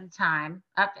 80% of the time,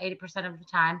 up to 80% of the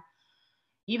time,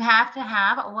 you have to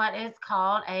have what is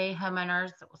called a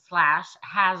homeowner's slash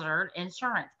hazard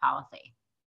insurance policy.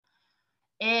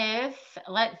 If,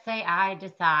 let's say, I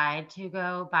decide to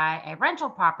go buy a rental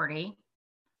property,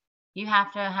 you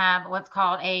have to have what's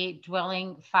called a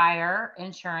dwelling fire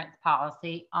insurance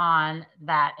policy on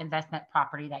that investment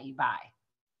property that you buy.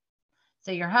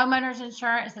 So your homeowner's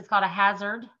insurance is called a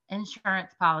hazard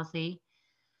insurance policy.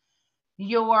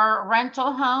 Your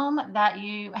rental home that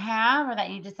you have or that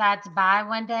you decide to buy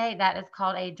one day, that is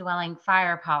called a dwelling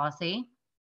fire policy.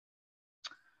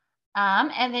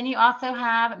 And then you also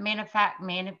have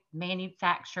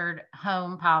manufactured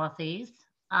home policies.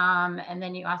 And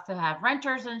then you also have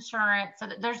renters insurance. So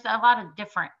there's a lot of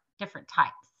different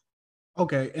types.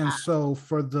 Okay, and so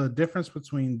for the difference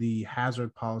between the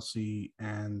hazard policy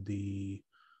and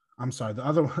I'm sorry, the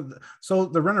other one. So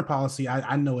the renter policy,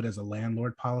 I know it as a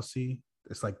landlord policy.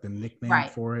 It's like the nickname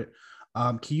Right. for it.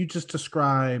 Can you just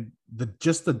describe the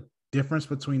difference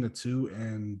between the two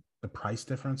and the price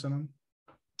difference in them?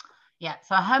 Yeah.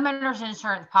 So a homeowner's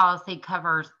insurance policy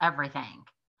covers everything.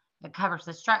 It covers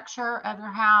the structure of your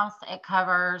house. It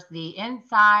covers the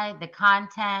inside, the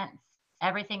contents,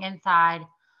 everything inside.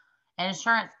 And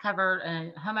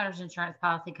homeowner's insurance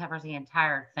policy covers the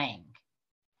entire thing.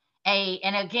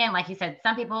 And again, like you said,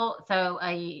 some people,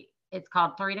 it's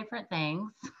called three different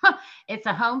things. It's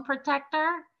a home protector.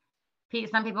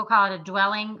 Some people call it a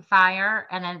dwelling fire,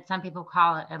 and then some people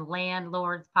call it a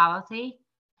landlord's policy.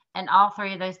 And all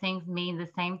three of those things mean the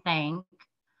same thing.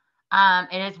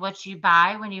 It is what you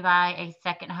buy when you buy a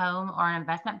second home or an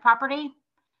investment property.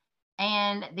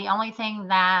 And the only thing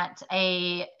that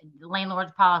a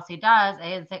landlord's policy does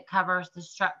is it covers the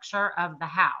structure of the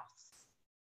house,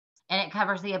 and it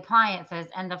covers the appliances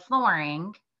and the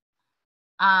flooring,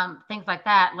 things like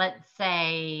that. Let's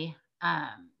say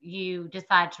you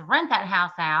decide to rent that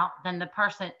house out, then the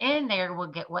person in there will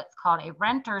get what's called a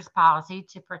renter's policy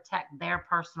to protect their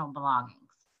personal belongings.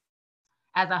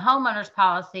 As a homeowner's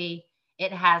policy,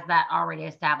 it has that already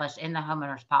established in the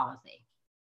homeowner's policy.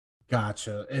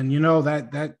 Gotcha. And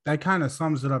that kind of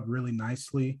sums it up really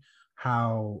nicely.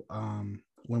 How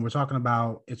when we're talking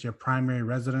about it's your primary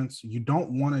residence, you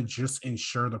don't want to just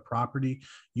insure the property.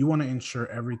 You want to insure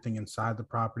everything inside the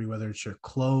property, whether it's your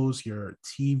clothes, your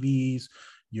TVs,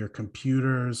 your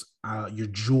computers, your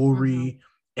jewelry,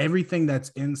 everything that's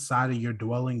inside of your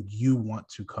dwelling, you want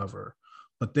to cover.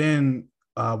 But then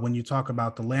when you talk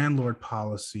about the landlord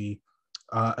policy,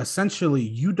 essentially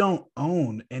you don't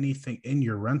own anything in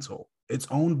your rental. It's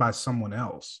owned by someone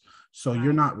else. So you're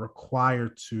Right. not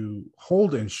required to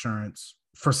hold insurance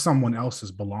for someone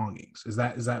else's belongings. Is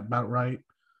that about right?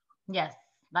 Yes,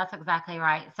 that's exactly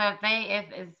right. So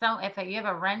if you have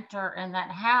a renter in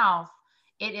that house,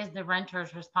 it is the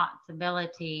renter's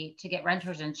responsibility to get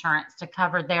renter's insurance to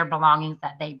cover their belongings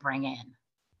that they bring in.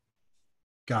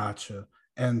 Gotcha.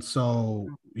 And so,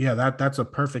 yeah, that's a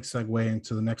perfect segue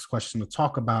into the next question to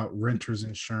talk about renters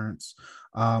insurance.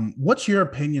 What's your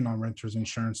opinion on renters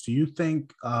insurance? Do you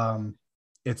think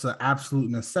it's an absolute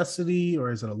necessity,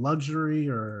 or is it a luxury?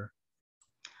 Or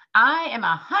I am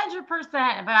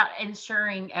 100% about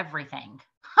insuring everything.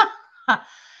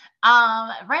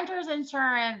 Renter's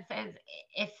insurance is,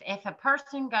 if a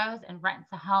person goes and rents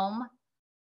a home,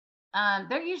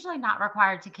 they're usually not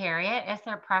required to carry it. It's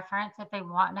their preference if they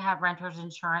want to have renter's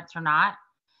insurance or not.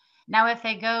 Now, if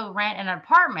they go rent an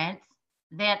apartment,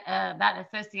 that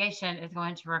association is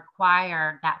going to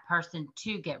require that person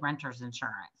to get renter's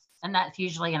insurance, and that's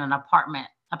usually in an apartment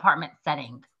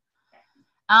setting.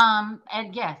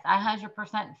 And yes, I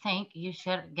 100% think you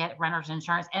should get renter's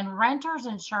insurance, and renter's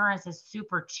insurance is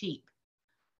super cheap.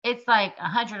 It's like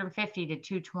 150 to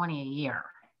 220 a year.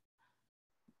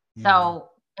 Mhm. So,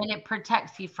 and it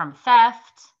protects you from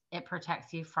theft. It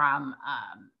protects you from,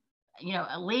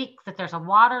 a leak, if there's a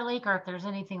water leak or if there's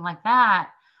anything like that,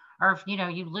 or if,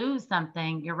 you lose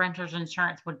something, your renter's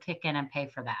insurance would kick in and pay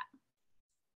for that.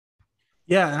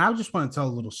 Yeah, and I just want to tell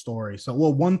a little story. So,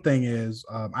 well, one thing is,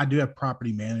 I do have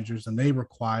property managers, and they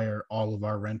require all of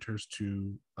our renters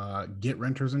to get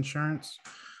renters insurance.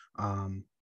 Um,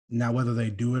 Now, whether they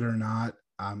do it or not,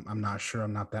 I'm not sure.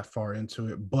 I'm not that far into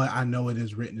it, but I know it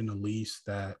is written in the lease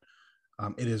that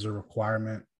it is a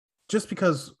requirement. Just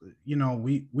because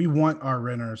we want our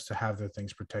renters to have their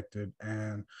things protected,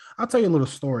 and I'll tell you a little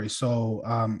story. So,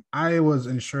 I was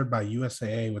insured by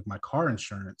USAA with my car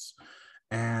insurance,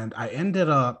 and I ended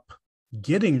up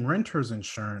getting renters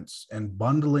insurance and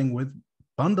bundling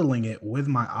it with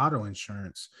my auto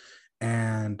insurance,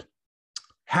 and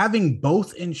having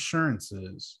both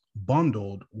insurances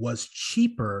bundled was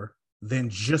cheaper than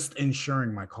just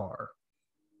insuring my car.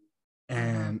 Hmm.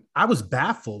 And I was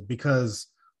baffled because,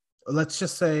 let's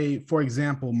just say, for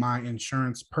example, my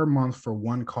insurance per month for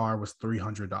one car was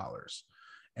 $300.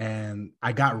 And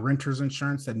I got renter's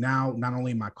insurance that now not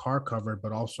only my car covered,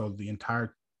 but also the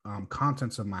entire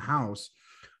contents of my house.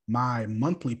 My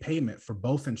monthly payment for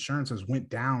both insurances went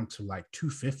down to like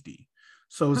 250.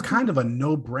 So it was kind of a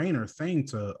no-brainer thing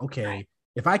to, Right. okay,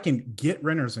 if I can get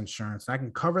renter's insurance, I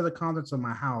can cover the contents of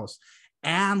my house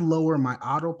and lower my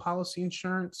auto policy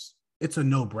insurance, it's a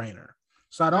no-brainer.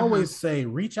 So I'd Hmm. always say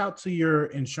reach out to your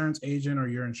insurance agent or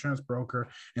your insurance broker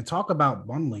and talk about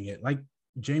bundling it. Like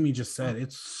Jamie just said,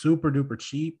 it's super duper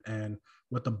cheap. And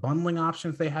with the bundling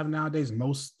options they have nowadays,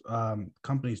 most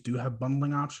companies do have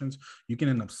bundling options. You can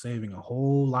end up saving a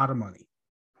whole lot of money.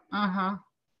 Hmm.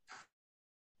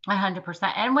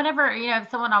 100%. And whenever, if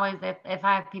someone always, if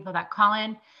I have people that call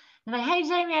in, they're like, hey,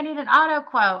 Jamie, I need an auto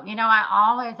quote. I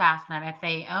always ask them if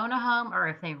they own a home or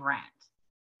if they rent.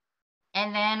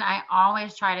 And then I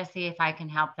always try to see if I can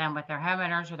help them with their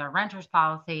homeowners or their renters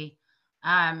policy.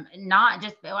 Not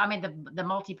just, I mean, the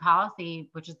multi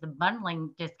policy, which is the bundling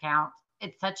discount,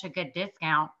 it's such a good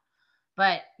discount.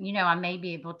 But I may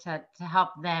be able to help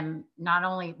them not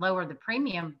only lower the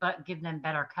premium, but give them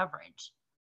better coverage.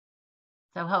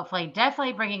 So hopefully,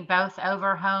 definitely bringing both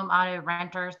over, home auto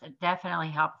renters, it definitely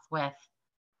helps with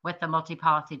the multi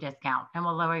policy discount, and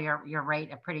will lower your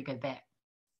rate a pretty good bit.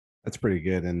 That's pretty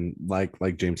good. And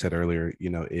like James said earlier,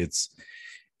 it's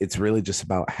really just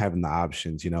about having the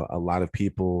options. A lot of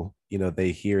people,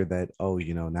 they hear that, oh,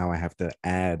 now I have to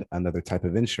add another type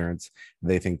of insurance.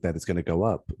 They think that it's going to go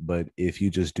up. But if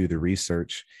you just do the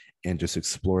research and just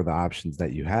explore the options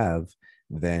that you have,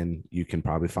 then you can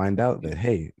probably find out that,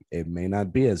 hey, it may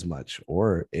not be as much,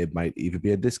 or it might even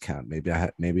be a discount.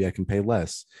 Maybe I can pay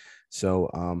less.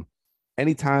 So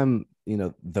anytime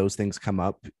those things come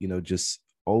up, just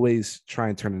always try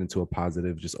and turn it into a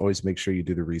positive. Just always make sure you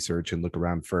do the research and look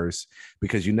around first,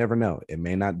 because you never know. It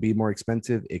may not be more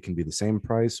expensive. It can be the same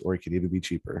price, or it could even be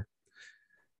cheaper.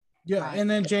 Yeah, Right. and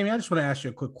then Jamie, I just want to ask you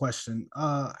a quick question.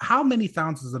 How many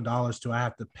thousands of dollars do I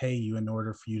have to pay you in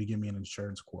order for you to give me an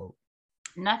insurance quote?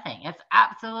 Nothing. It's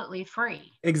absolutely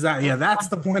free. Exactly. Yeah, It's that's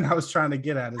the point I was trying to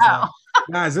get at. Is oh, that,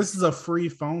 guys, this is a free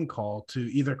phone call to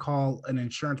either call an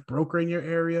insurance broker in your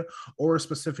area or a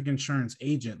specific insurance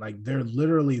agent. Like, they're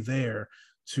literally there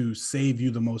to save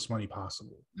you the most money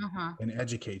possible hmm, and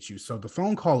educate you. So the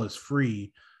phone call is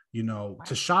free. To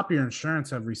right, shop your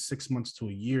insurance every 6 months to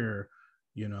a year,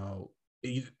 you know,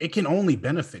 it can only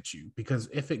benefit you, because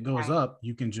if it goes right. up,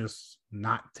 you can just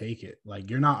not take it.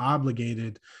 Like, you're not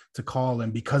obligated to call,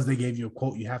 and because they gave you a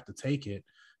quote, you have to take it.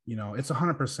 It's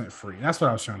 100% free. That's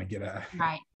what I was trying to get at.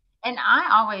 Right. And I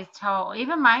always tell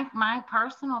even my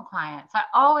personal clients, I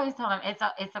always tell them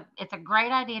it's a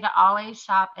great idea to always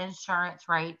shop insurance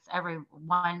rates every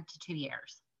 1 to 2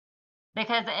 years.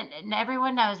 because and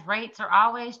everyone knows rates are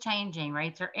always changing,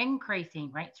 rates are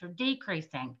increasing, rates are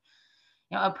decreasing.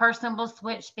 A person will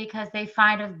switch because they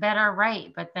find a better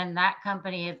rate, but then that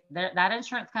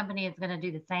insurance company is going to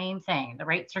do the same thing. The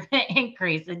rates are going to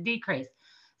increase and decrease.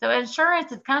 So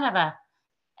insurance is kind of a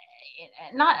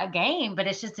not a game, but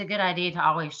it's just a good idea to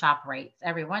always shop rates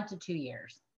every 1 to 2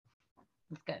 years.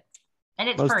 It's good. And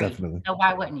it's Most free. definitely. So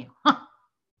why wouldn't you?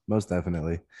 Most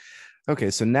definitely.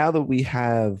 Okay, so now that we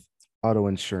have auto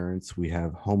insurance, we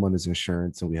have homeowners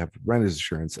insurance, and we have renters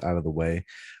insurance out of the way,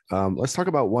 let's talk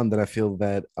about one that I feel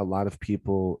that a lot of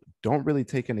people don't really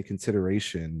take into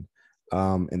consideration,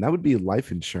 and that would be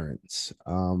life insurance.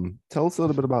 Tell us a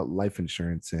little bit about life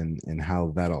insurance and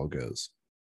how that all goes.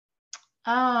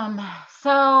 Um,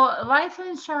 so life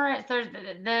insurance,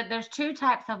 there's two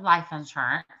types of life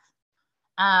insurance.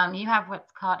 You have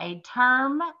what's called a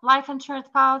term life insurance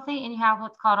policy, and you have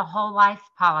what's called a whole life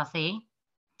policy.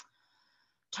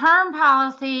 Term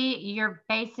policy, you're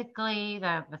basically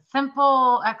the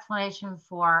simple explanation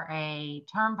for a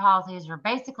term policy is you're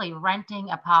basically renting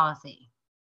a policy,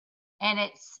 and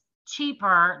it's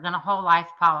cheaper than a whole life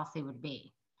policy would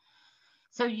be.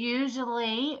 So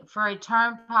usually for a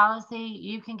term policy,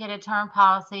 you can get a term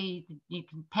policy, you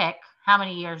can pick how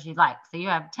many years you'd like. So you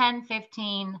have 10,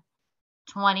 15,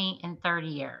 20, and 30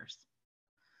 years.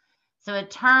 So a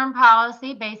term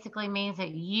policy basically means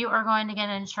that you are going to get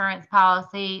an insurance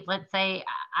policy. Let's say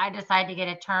I decide to get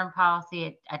a term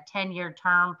policy, a 10-year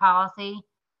term policy.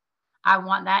 I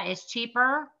want that. It's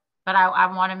cheaper, but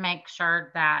I want to make sure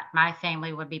that my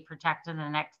family would be protected in the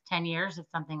next 10 years if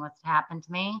something was to happen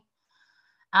to me.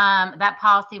 That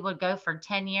policy would go for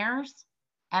 10 years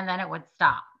and then it would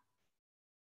stop.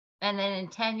 And then in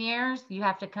 10 years, you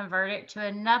have to convert it to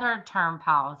another term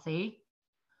policy.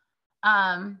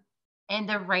 And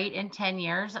the rate in 10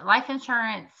 years, life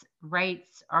insurance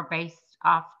rates are based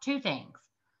off two things.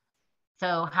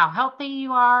 So how healthy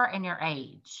you are and your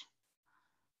age.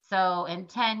 So in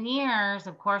 10 years,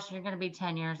 of course, you're going to be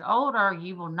 10 years older.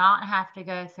 You will not have to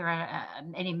go through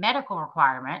any medical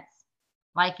requirements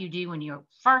like you do when you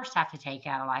first have to take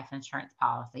out a life insurance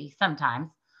policy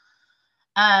sometimes.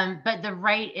 But the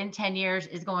rate in 10 years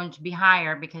is going to be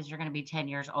higher because you're going to be 10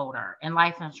 years older. And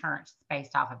life insurance is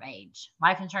based off of age.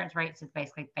 Life insurance rates is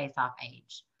basically based off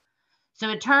age. So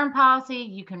a term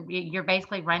policy, you're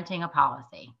basically renting a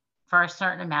policy for a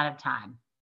certain amount of time.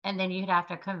 And then you'd have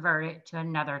to convert it to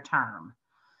another term.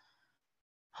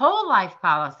 Whole life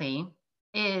policy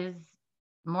is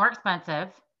more expensive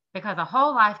because a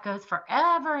whole life goes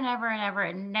forever and ever and ever.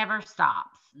 It never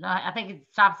stops. I think it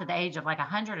stops at the age of like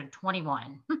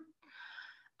 121.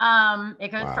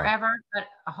 It goes forever, but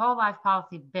a whole life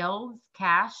policy builds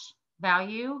cash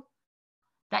value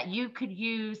that you could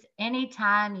use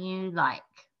anytime you like.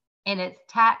 And it's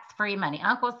tax-free money.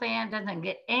 Uncle Sam doesn't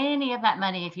get any of that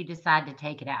money if you decide to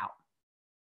take it out.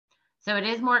 So it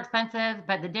is more expensive,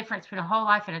 but the difference between a whole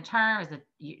life and a term is a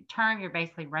term, you're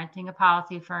basically renting a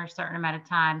policy for a certain amount of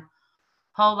time.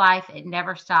 Whole life, it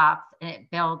never stops, and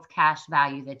it builds cash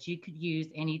value that you could use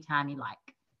anytime you like.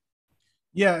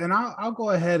 Yeah, and I'll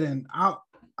go ahead and I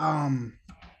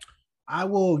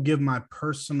will give my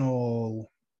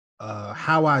personal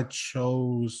how I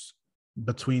chose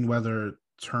between whether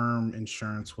term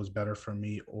insurance was better for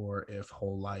me or if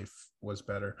whole life was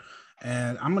better.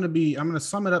 And I'm going to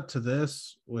sum it up to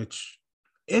this, which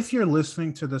if you're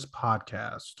listening to this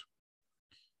podcast,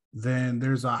 then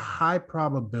there's a high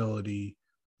probability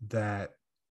that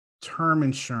term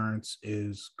insurance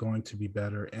is going to be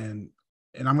better. And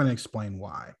I'm going to explain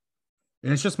why.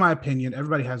 And it's just my opinion.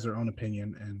 Everybody has their own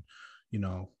opinion, and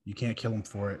you can't kill them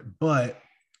for it. But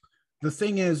the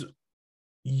thing is,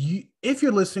 if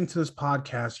you're listening to this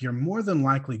podcast, you're more than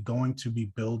likely going to be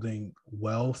building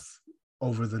wealth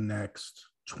over the next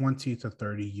 20 to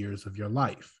 30 years of your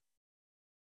life.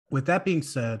 With that being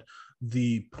said,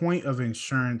 the point of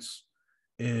insurance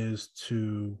is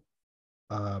to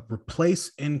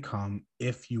replace income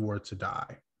if you were to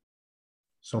die.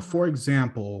 So, for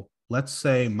example, let's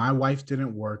say my wife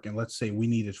didn't work, and let's say we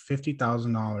needed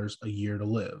 $50,000 a year to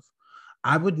live.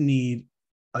 I would need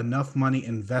enough money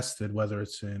invested, whether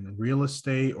it's in real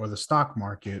estate or the stock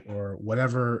market or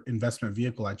whatever investment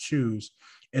vehicle I choose,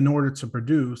 in order to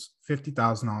produce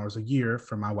 $50,000 a year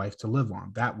for my wife to live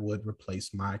on. That would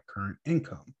replace my current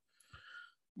income.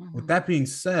 Mm-hmm. With that being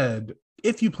said,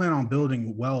 if you plan on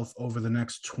building wealth over the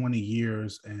next 20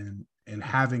 years and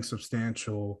having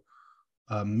substantial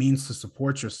means to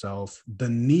support yourself, the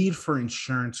need for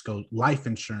life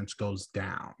insurance goes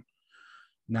down.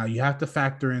 Now, you have to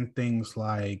factor in things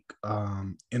like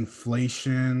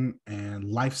inflation and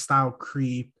lifestyle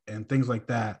creep and things like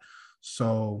that.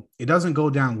 So it doesn't go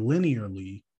down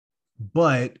linearly.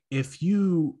 But if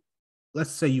you,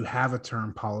 let's say you have a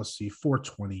term policy for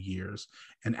 20 years,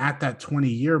 and at that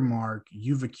 20-year mark,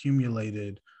 you've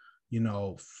accumulated,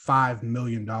 $5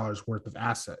 million worth of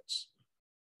assets,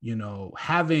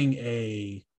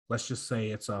 having let's just say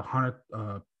it's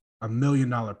 $1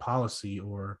 million policy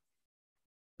or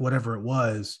whatever it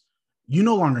was, you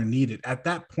no longer need it. At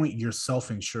that point, you're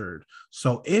self-insured.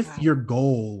 So if Right. your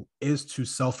goal is to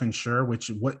self-insure, which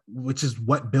is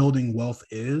what building wealth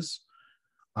is,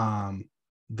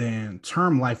 then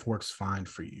term life works fine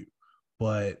for you.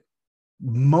 But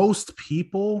most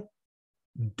people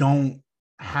don't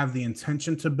have the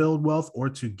intention to build wealth or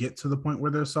to get to the point where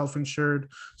they're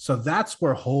self-insured. So that's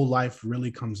where whole life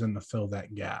really comes in to fill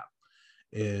that gap,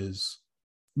 is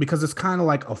because it's kind of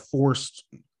like a forced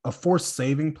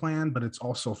saving plan, but it's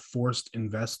also forced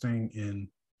investing in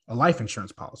a life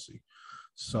insurance policy.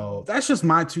 So that's just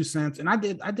my 2 cents. And I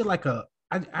did like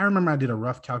I remember I did a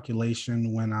rough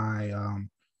calculation when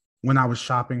I was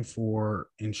shopping for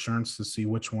insurance to see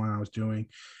which one I was doing.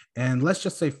 And let's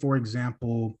just say, for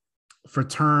example, for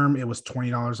term, it was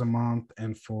 $20 a month.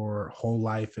 And for whole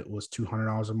life, it was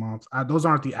 $200 a month. Those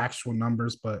aren't the actual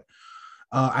numbers, but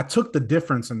I took the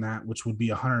difference in that, which would be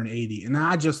 180. And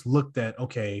I just looked at,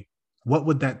 okay, what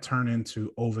would that turn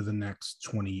into over the next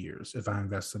 20 years if I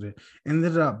invested it? And it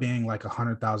ended up being like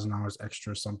 $100,000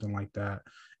 extra, something like that.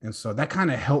 And so that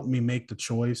kind of helped me make the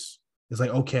choice. It's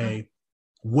like, okay,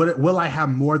 will I have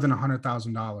more than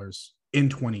 $100,000 in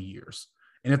 20 years?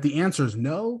 And if the answer is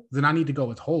no, then I need to go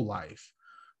with whole life.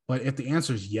 But if the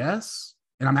answer is yes,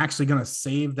 and I'm actually going to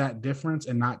save that difference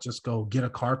and not just go get a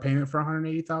car payment for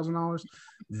 $180,000,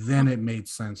 then it made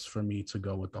sense for me to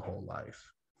go with the whole life.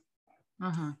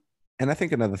 Mm-hmm. And I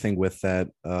think another thing with that,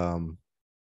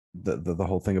 the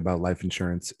whole thing about life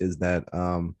insurance is that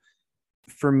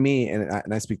for me,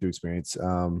 and I speak through experience,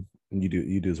 and you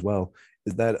do as well,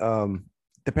 is that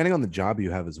depending on the job you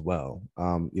have as well,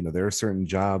 there are certain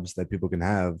jobs that people can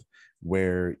have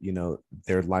where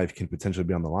their life can potentially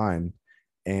be on the line,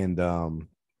 and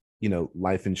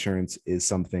life insurance is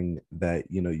something that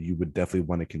you would definitely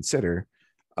want to consider,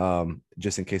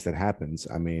 just in case that happens.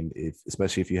 I mean,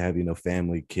 especially if you have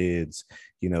family, kids,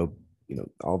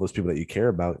 all those people that you care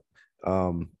about,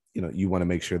 you want to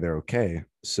make sure they're okay.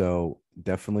 So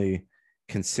definitely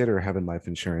consider having life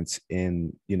insurance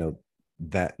in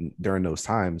that during those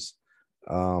times.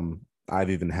 I've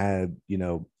even had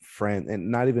friends,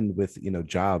 and not even with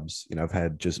jobs, I've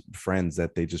had just friends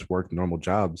that they just worked normal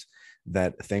jobs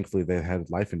that thankfully they had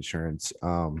life insurance.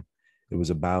 It was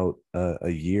about a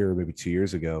year, maybe 2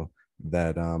 years ago,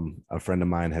 that a friend of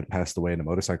mine had passed away in a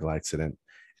motorcycle accident.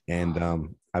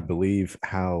 And I believe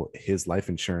how his life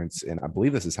insurance, and I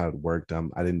believe this is how it worked.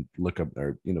 I didn't look up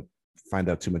or find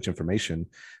out too much information,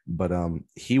 but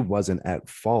he wasn't at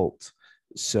fault.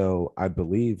 So I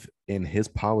believe in his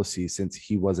policy, since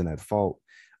he wasn't at fault,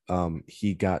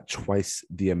 he got twice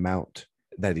the amount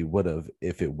that he would have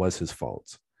if it was his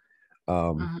fault.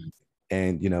 And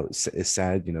it's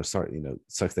sad,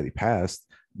 sucks that he passed,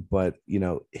 but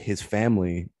his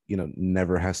family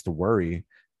never has to worry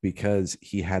because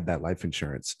he had that life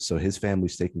insurance. So his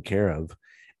family's taken care of.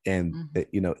 And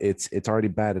it's already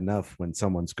bad enough when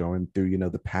someone's going through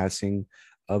the passing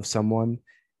of someone,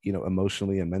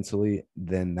 emotionally and mentally.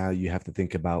 Then now you have to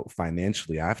think about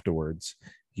financially afterwards.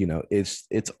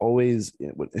 It's always,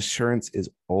 insurance is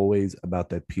always about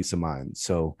that peace of mind.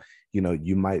 So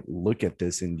you might look at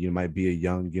this and you might be a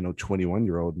young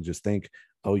 21-year-old and just think,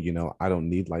 oh, I don't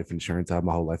need life insurance, I have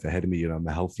my whole life ahead of me, I'm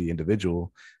a healthy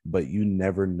individual. But you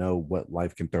never know what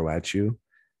life can throw at you.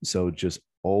 So just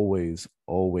always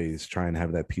try and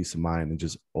have that peace of mind and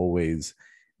just always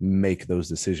make those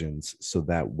decisions, so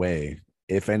that way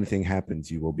if anything happens,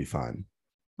 you will be fine.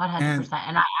 100%.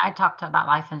 And I talked about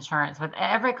life insurance with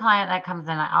every client that comes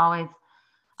in. I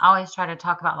always try to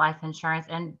talk about life insurance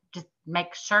and just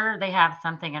make sure they have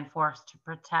something in force to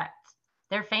protect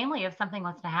their family if something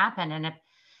was to happen. And if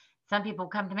some people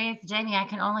come to me and say, Jamie, I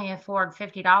can only afford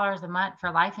 $50 a month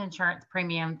for life insurance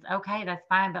premiums. Okay, that's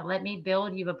fine. But let me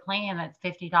build you a plan that's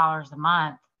 $50 a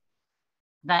month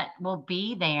that will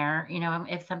be there,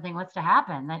 if something was to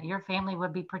happen, that your family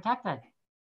would be protected.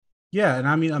 Yeah. And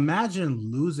I mean,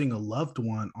 imagine losing a loved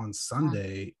one on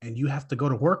Sunday and you have to go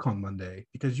to work on Monday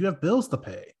because you have bills to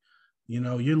pay.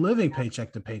 You're living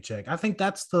paycheck to paycheck. I think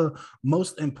that's the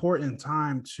most important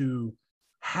time to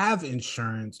have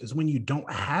insurance, is when you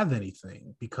don't have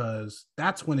anything, because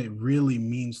that's when it really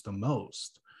means the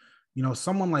most.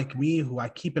 Someone like me, who I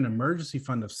keep an emergency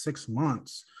fund of 6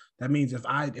 months, that means if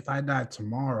I died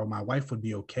tomorrow, my wife would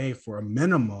be okay for a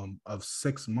minimum of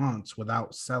 6 months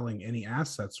without selling any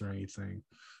assets or anything.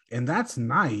 And that's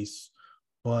nice.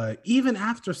 But even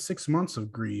after 6 months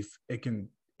of grief,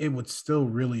 it would still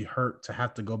really hurt to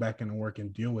have to go back into work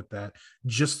and deal with that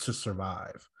just to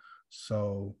survive.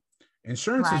 So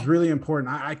insurance is Right. really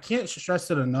important. I can't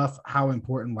stress it enough how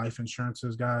important life insurance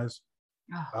is, guys.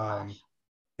 Oh Um, gosh.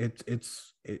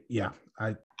 yeah.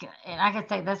 And I could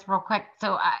say this real quick.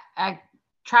 So I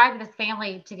tried with this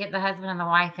family to get the husband and the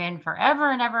wife in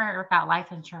forever and ever about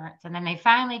life insurance. And then they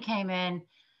finally came in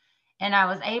and I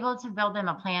was able to build them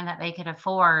a plan that they could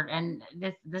afford. And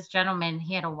this gentleman,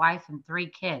 he had a wife and three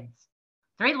kids,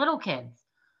 three little kids,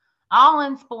 all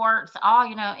in sports, all,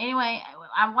 anyway,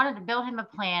 I wanted to build him a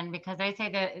plan because they say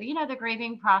that, the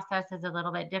grieving process is a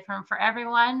little bit different for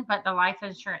everyone, but the life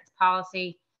insurance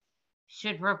policy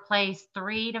should replace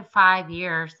 3 to 5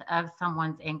 years of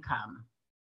someone's income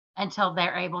until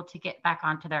they're able to get back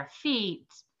onto their feet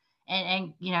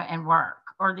and work.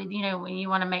 Or when you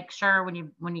want to make sure when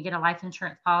you get a life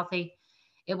insurance policy,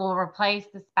 it will replace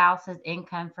the spouse's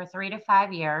income for 3 to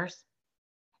 5 years,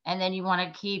 and then you want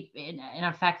to keep in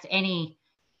effect any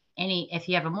if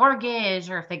you have a mortgage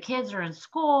or if the kids are in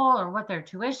school or what their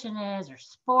tuition is or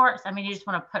sports. I mean, you just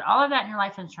want to put all of that in your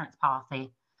life insurance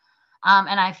policy.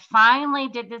 And I finally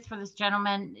did this for this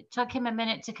gentleman. It took him a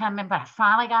minute to come in, but I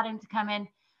finally got him to come in.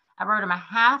 I wrote him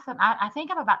I think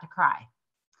I'm about to cry.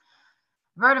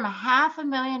 Wrote him a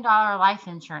 $500,000 life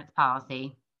insurance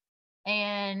policy.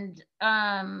 And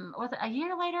was it a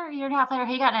year later, a year and a half later,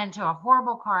 he got into a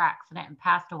horrible car accident and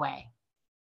passed away.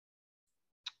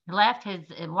 He left his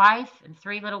wife and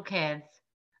three little kids.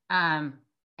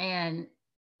 And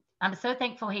I'm so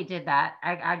thankful he did that.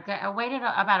 I waited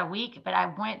about a week, but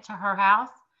I went to her house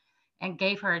and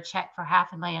gave her a check for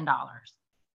 $500,000.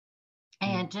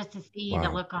 And just to see the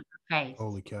Wow. look on her face,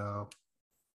 Holy cow.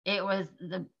 it was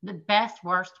the best,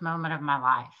 worst moment of my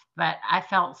life. But I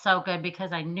felt so good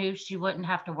because I knew she wouldn't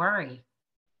have to worry,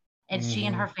 and she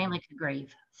and her family could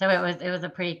grieve. So it was a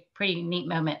pretty neat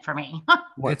moment for me.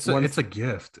 It's a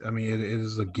gift. I mean, it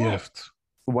is a gift.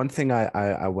 One thing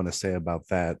I want to say about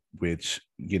that, which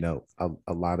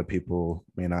a lot of people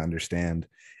may not understand,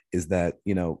 is that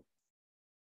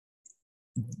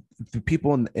the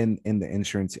people in the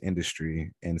insurance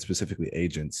industry, and specifically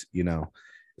agents,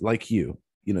 like you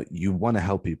want to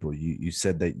help people. You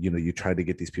said that you tried to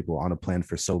get these people on a plan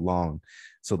for so long,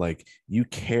 so like you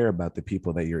care about the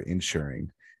people that you're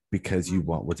insuring because you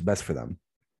want what's best for them.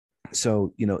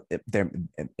 So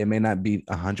it may not be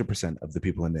 100% of the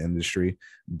people in the industry,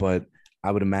 but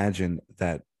I would imagine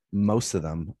that most of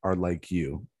them are like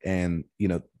you. And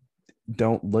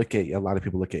don't look at, a lot of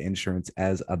people look at insurance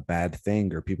as a bad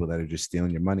thing or people that are just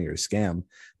stealing your money or scam,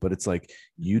 but it's like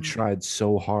you tried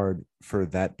so hard for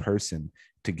that person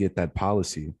to get that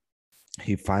policy.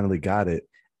 He finally got it,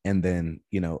 and then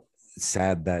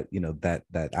sad that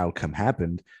that outcome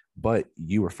happened, but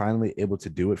you were finally able to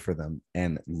do it for them.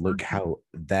 And look how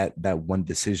that one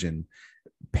decision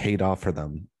paid off for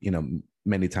them,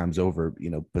 many times over,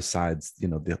 besides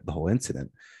the whole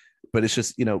incident. But it's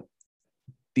just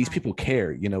these people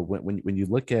care. When you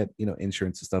look at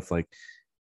insurance and stuff, like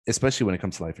especially when it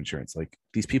comes to life insurance, like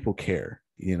these people care.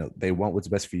 They want what's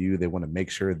best for you. They want to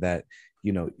make sure that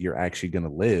you're actually going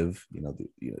to live,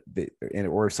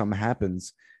 or if something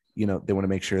happens, they want to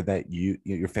make sure that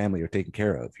your family are taken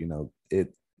care of.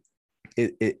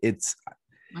 It's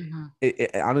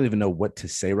I don't even know what to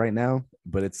say right now,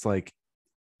 but it's like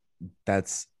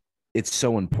it's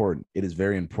so important. It is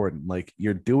very important. Like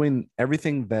you're doing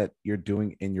everything that you're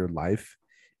doing in your life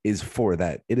is for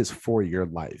that. It is for your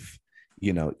life.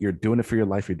 You're doing it for your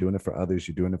life. You're doing it for others.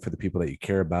 You're doing it for the people that you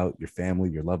care about, your family,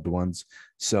 your loved ones.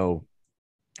 So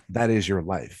that is your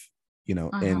life,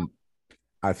 and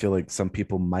I feel like some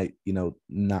people might,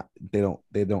 not, they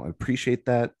don't appreciate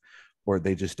that, or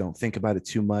they just don't think about it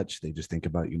too much. They just think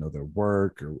about, their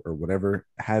work or whatever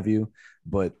have you.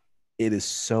 But it is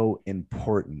so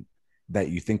important that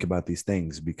you think about these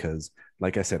things because,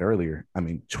 like I said earlier, I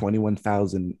mean,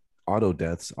 21,000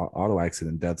 auto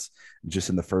accident deaths just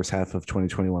in the first half of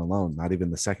 2021 alone, not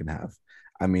even the second half.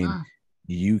 I mean,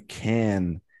 you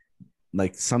can,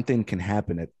 like, something can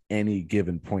happen at any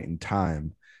given point in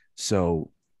time. So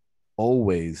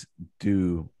always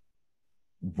do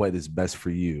what is best for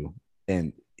you.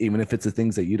 And even if it's the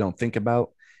things that you don't think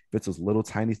about, if it's those little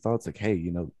tiny thoughts like,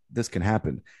 hey, this can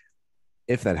happen.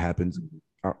 If that happens,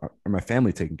 are my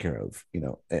family taken care of?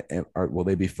 And will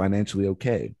they be financially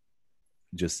okay?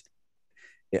 Just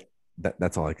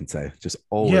That's all I can say. Just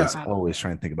Yeah. always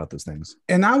try and think about those things.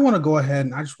 And I want to go ahead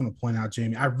and I just want to point out,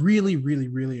 Jamie, I really, really,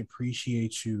 really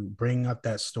appreciate you bringing up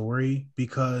that story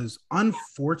because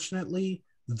unfortunately,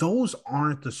 those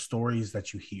aren't the stories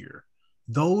that you hear.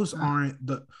 Those aren't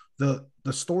the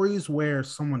stories where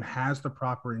someone has the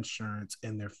proper insurance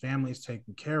and their family is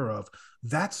taken care of.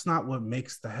 That's not what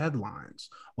makes the headlines.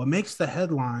 What makes the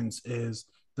headlines is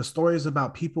the stories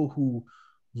about people who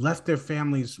left their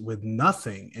families with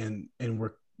nothing and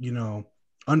were,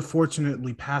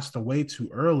 unfortunately passed away too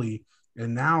early.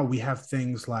 And now we have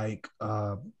things like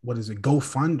what is it,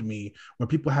 GoFundMe, where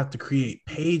people have to create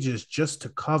pages just to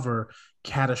cover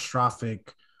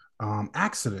catastrophic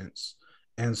accidents.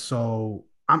 And so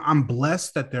I'm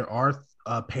blessed that there are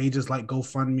pages like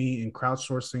GoFundMe and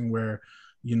crowdsourcing where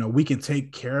we can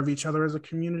take care of each other as a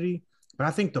community. But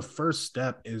I think the first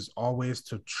step is always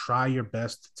to try your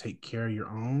best to take care of your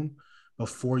own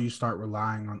before you start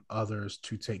relying on others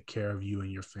to take care of you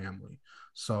and your family.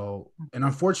 So, and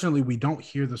unfortunately, we don't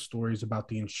hear the stories about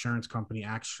the insurance company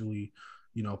actually,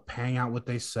 paying out what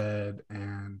they said.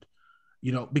 And,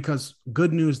 because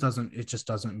good news just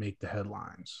doesn't make the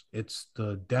headlines. It's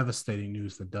the devastating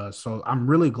news that does. So I'm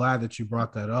really glad that you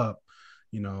brought that up.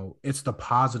 It's the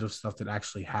positive stuff that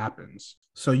actually happens.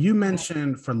 So you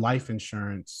mentioned for life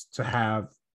insurance to have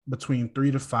between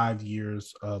 3 to 5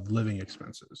 years of living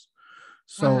expenses.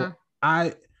 So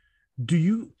I do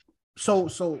you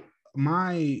so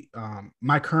my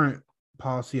current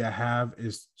policy I have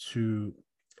is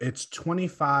it's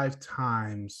 25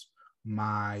 times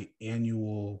my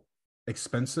annual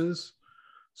expenses.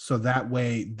 So that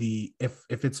way if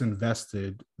it's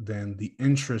invested, then the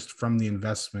interest from the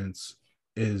investments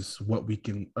is what we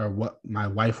can or what my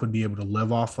wife would be able to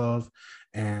live off of.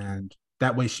 And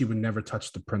that way she would never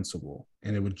touch the principal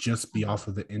and it would just be off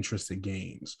of the interest it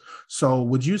gains. So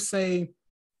would you say,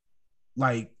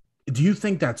 like, do you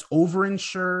think that's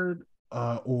overinsured?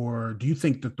 Or do you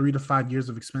think the 3 to 5 years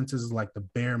of expenses is like the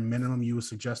bare minimum you would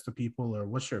suggest to people, or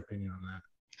what's your opinion on that?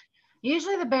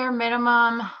 Usually the bare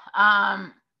minimum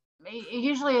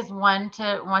usually is 1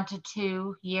 to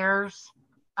 2 years.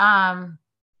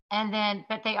 And then,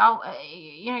 but they all,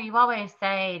 you always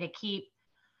say to keep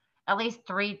at least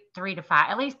three to five,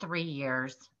 at least 3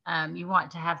 years. You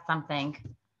want to have something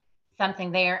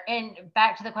there. And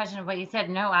back to the question of what you said,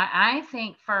 no, I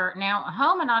think for now,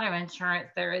 home and auto insurance,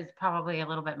 there is probably a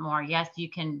little bit more. Yes, you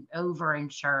can over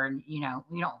insure, you don't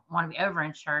want to be over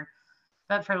insured,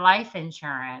 but for life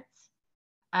insurance,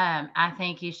 I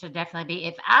think you should definitely be.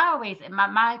 If I always,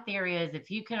 my theory is if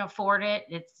you can afford it,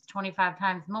 it's 25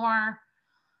 times more.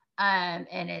 And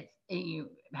you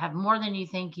have more than you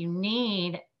think you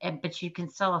need, but you can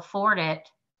still afford it.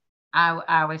 I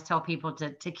always tell people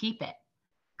to keep it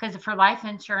because for life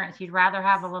insurance, you'd rather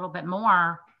have a little bit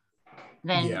more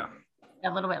than Yeah.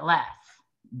 a little bit less.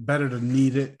 Better to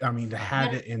need it. I mean, to have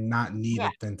But it and not need yeah,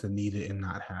 it than to need it and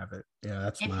not have it. Yeah,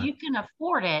 that's if my. you can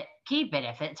afford it, keep it.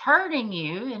 If it's hurting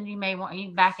you, then you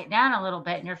can back it down a little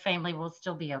bit, and your family will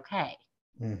still be okay.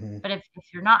 Mhm. But if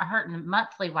you're not hurting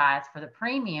monthly wise for the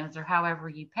premiums or however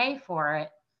you pay for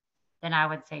it, then I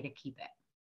would say to keep it.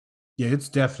 Yeah, it's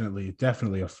definitely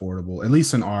affordable, at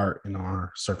least in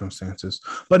our circumstances.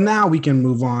 But now we can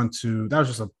move on to that was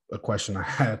just a question I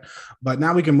had. But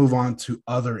now we can move on to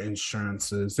other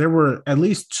insurances. There were at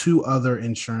least two other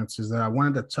insurances that I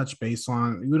wanted to touch base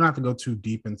on. We don't have to go too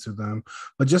deep into them,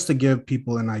 but just to give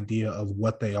people an idea of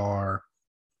what they are.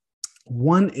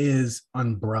 One is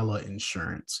umbrella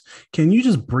insurance. Can you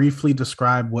just briefly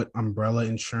describe what umbrella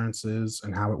insurance is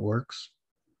and how it works?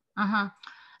 Uh-huh.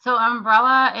 So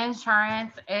umbrella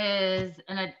insurance is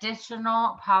an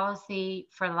additional policy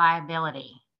for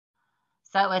liability.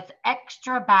 So it's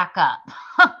extra backup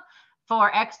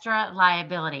for extra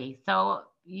liability. So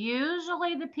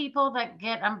usually the people that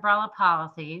get umbrella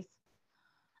policies,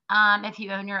 if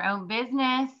you own your own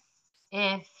business,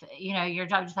 if your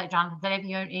job, just like Jonathan said,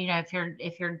 if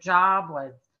if your job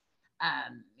was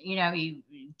you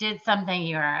did something,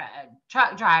 you're a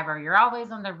truck driver, you're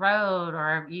always on the road,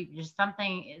 or you just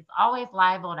something is always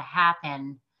liable to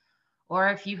happen. Or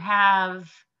if you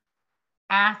have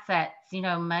assets,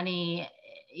 money,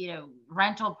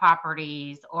 rental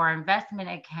properties or investment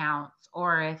accounts,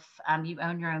 or if you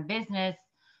own your own business,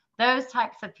 those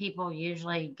types of people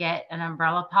usually get an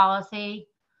umbrella policy.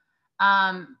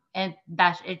 And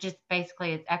that's it, just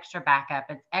basically it's extra backup,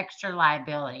 it's extra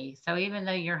liability. So even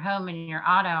though your home and your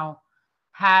auto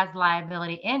has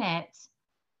liability in it,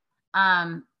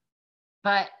 um,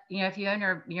 but if you own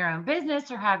your own business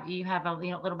or have a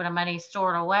little bit of money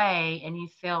stored away and you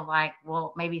feel like,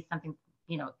 well, maybe something,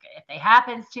 if it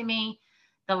happens to me,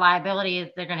 The liability is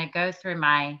they're going to go through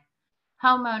my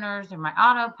homeowners or my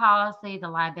auto policy. The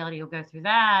liability will go through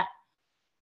that.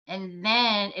 And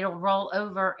then it'll roll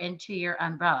over into your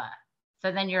umbrella.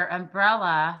 So then your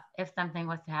umbrella, if something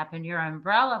was to happen, your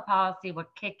umbrella policy would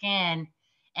kick in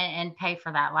and pay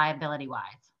for that liability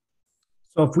wise.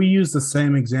 So if we use the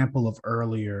same example of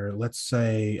earlier, let's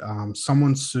say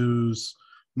someone sues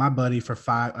my buddy for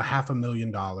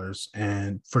 $500,000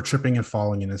 and for tripping and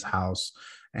falling in his house,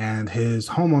 and his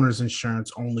homeowner's insurance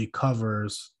only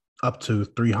covers up to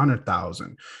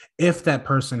 300,000. If that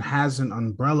person has an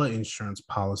umbrella insurance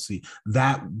policy,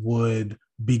 that would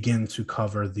begin to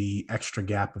cover the extra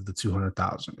gap of the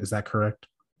 200,000. Is that correct?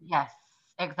 Yes,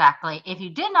 exactly. If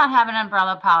you did not have an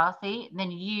umbrella policy, then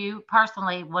you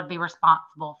personally would be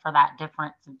responsible for that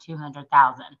difference of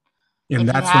 200,000. And If you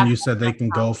that's when have you an said they umbrella can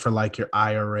go policy, for like your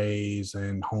IRAs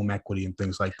and home equity and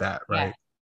things like that, right? yes,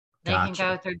 they can Gotcha.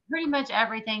 go through pretty much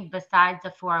everything besides the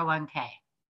 401k.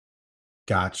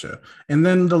 Gotcha. And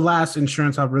then the last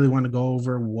insurance I really want to go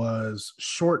over was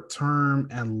short-term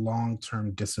and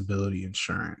long-term disability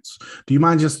insurance. Do you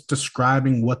mind just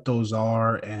describing what those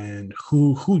are and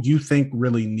who you think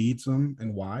really needs them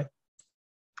and why?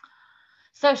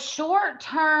 So short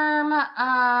term,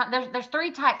 there's three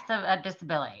types of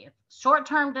disability: short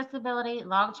term disability,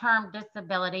 long term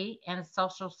disability, and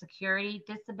Social Security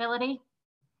disability.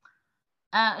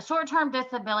 Short term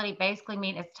disability basically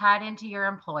means it's tied into your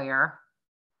employer,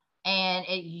 and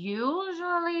it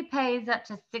usually pays up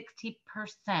to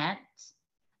 60%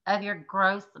 of your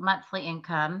gross monthly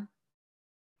income,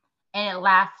 and it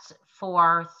lasts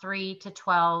for 3 to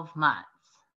 12 months.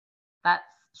 That's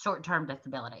short term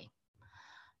disability.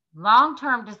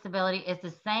 Long-term disability is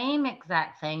the same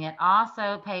exact thing. It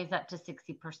also pays up to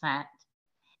 60%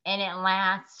 and it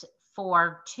lasts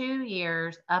for 2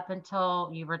 years up until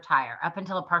you retire, up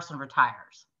until a person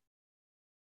retires.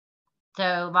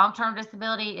 So long-term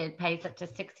disability, it pays up to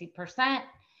 60%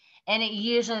 and it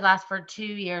usually lasts for 2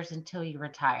 years until you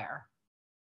retire.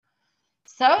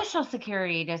 Social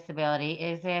Security disability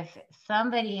is if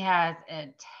somebody has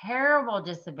a terrible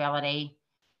disability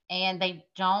and they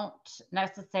don't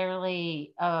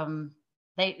necessarily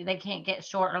they can't get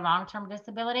short or long-term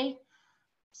disability.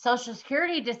 Social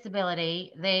Security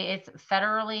disability, it's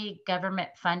federally government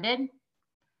funded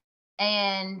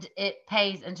and it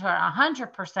pays until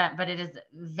 100%, but it is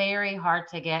very hard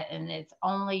to get, and it's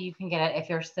only you can get it if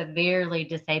you're severely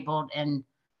disabled and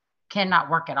cannot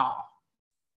work at all.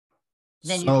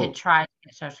 Then you could So, try to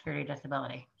get Social Security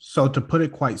disability. so to put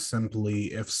it quite simply,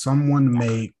 if someone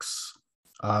makes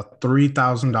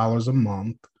 $3,000 a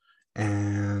month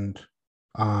and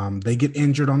they get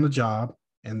injured on the job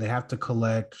and they have to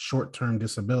collect short-term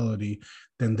disability,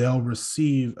 then they'll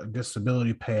receive a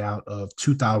disability payout of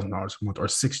 $2,000 a month or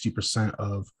 60%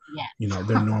 of Yes.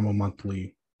 their normal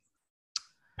monthly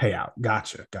payout.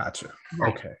 Gotcha.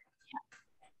 Right. Okay.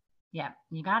 Yeah,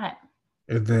 you got it.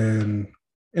 And then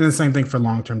the same thing for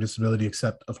long-term disability,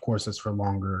 except of course it's for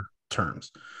longer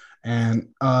terms. And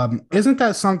isn't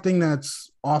that something that's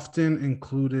often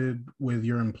included with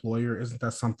your employer? Isn't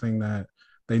that something that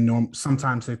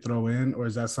sometimes they throw in, or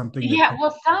is that something that Yeah,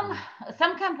 well,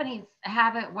 some companies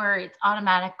have it where it's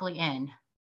automatically in,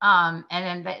 and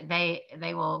then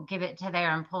they will give it to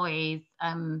their employees.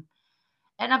 And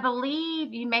I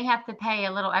believe you may have to pay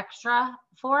a little extra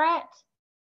for it.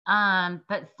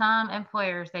 But some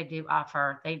employers they do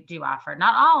offer.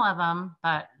 Not all of them,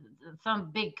 but some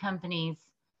big companies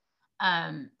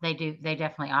they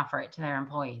definitely offer it to their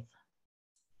employees.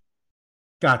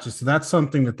 Gotcha. So that's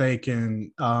something that they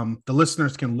can, the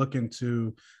listeners can look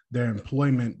into their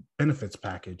employment benefits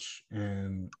package,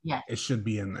 and Yes, it should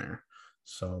be in there.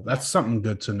 So that's yes. something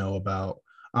good to know about.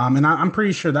 And I'm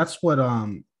pretty sure that's what,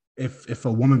 if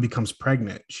a woman becomes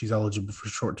pregnant, she's eligible for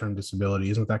short-term disability.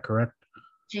 Isn't that correct?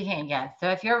 She can, yes. So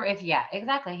if yeah,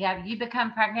 exactly. Yeah, you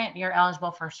become pregnant, you're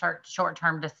eligible for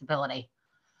short-term disability.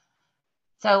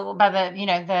 So by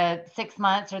the 6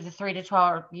 months or the 3 to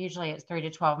 12, or usually it's 3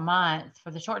 to 12 months for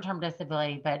the short-term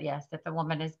disability. But yes, if a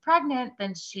woman is pregnant,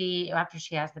 then after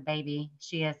she has the baby,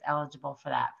 she is eligible for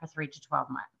that for 3 to 12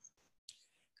 months.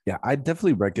 Yeah, I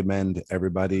definitely recommend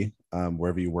everybody,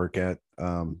 wherever you work at,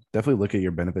 definitely look at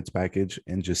your benefits package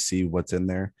and just see what's in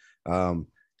there.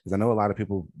 Because I know a lot of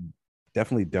people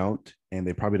definitely don't, and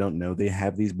they probably don't know they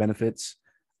have these benefits.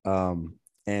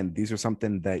 And these are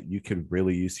something that you could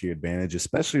really use to your advantage,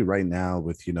 especially right now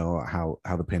with how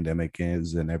the pandemic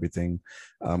is and everything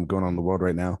going on in the world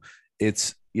right now.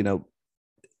 It's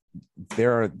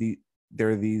there are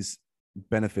these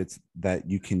benefits that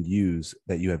you can use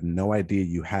that you have no idea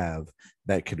you have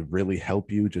that could really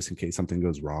help you just in case something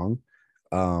goes wrong.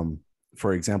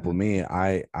 for example, me,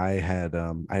 I had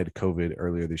COVID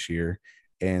earlier this year,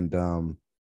 and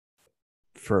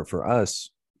for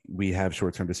us, we have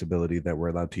short-term disability that we're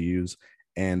allowed to use,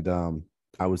 and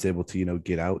I was able to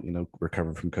get out,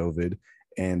 recover from COVID,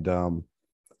 and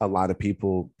a lot of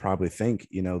people probably think,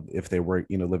 if they work,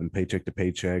 living paycheck to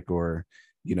paycheck, or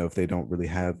if they don't really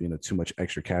have too much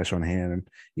extra cash on hand,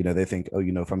 they think, oh,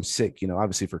 if I'm sick,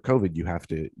 obviously for COVID you have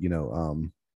to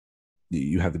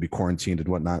you have to be quarantined and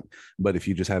whatnot. But if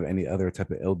you just have any other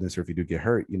type of illness, or if you do get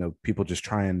hurt, people just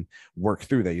try and work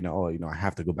through that. Oh, I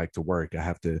have to go back to work. I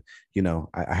have to,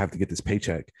 I have to get this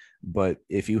paycheck. But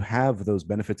if you have those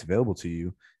benefits available to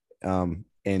you,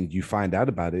 and you find out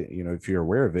about it, if you're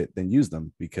aware of it, then use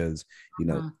them, because,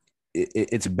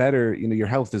 it's better. Your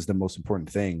health is the most important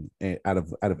thing out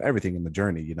of everything in the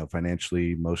journey,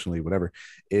 financially, emotionally, whatever.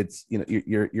 It's,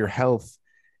 your health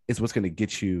is what's going to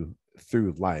get you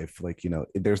through life. Like,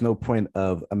 there's no point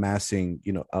of amassing,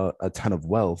 a ton of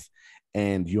wealth,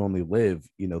 and you only live,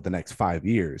 the next 5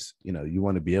 years. You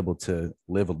want to be able to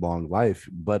live a long life,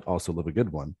 but also live a good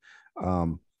one.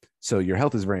 So your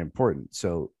health is very important.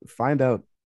 So find out,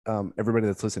 everybody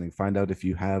that's listening, find out if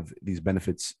you have these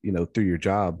benefits, through your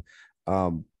job,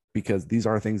 because these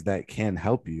are things that can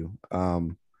help you. Yeah.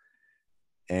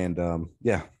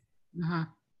 Mm-hmm.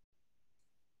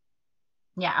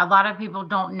 Yeah, a lot of people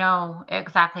don't know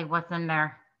exactly what's in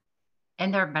their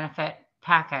benefit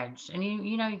package, and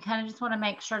you kind of just want to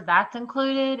make sure that's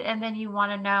included, and then you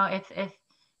want to know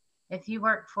if you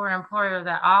work for an employer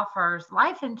that offers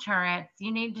life insurance,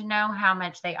 you need to know how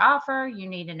much they offer. You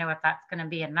need to know if that's going to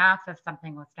be enough if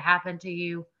something was to happen to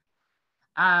you.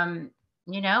 And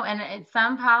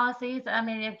some policies, I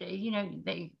mean, if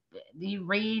you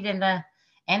read in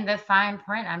the fine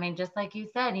print, I mean, just like you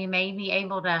said, you may be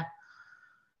able to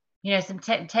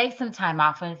take some time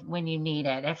off when you need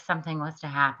it if something was to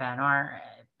happen.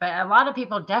 But a lot of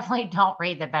people definitely don't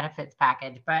read the benefits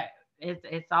package, but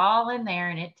it's all in there,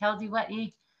 and it tells you what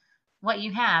you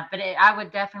have. But I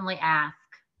would definitely ask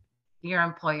your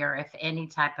employer if any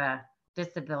type of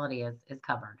disability is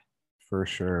covered. For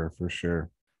sure, for sure.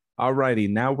 All righty,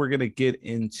 now we're going to get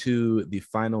into the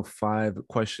final 5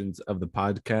 questions of the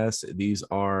podcast. These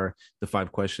are the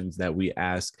 5 questions that we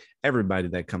ask everybody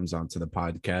that comes onto the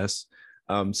podcast.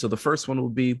 So the first one will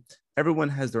be, everyone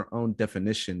has their own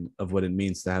definition of what it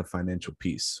means to have financial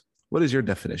peace. What is your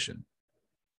definition?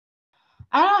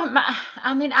 I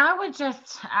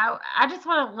just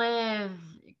want to live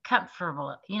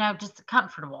comfortable, just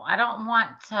comfortable. I don't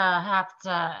want to have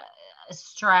to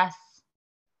stress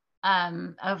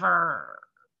over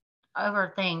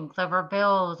things, over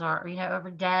bills, or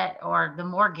over debt, or the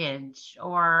mortgage.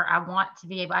 Or I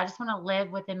just want to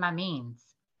live within my means.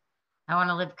 I want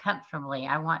to live comfortably.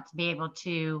 I want to be able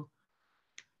to,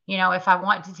 if I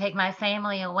want to take my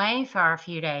family away for a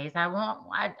few days,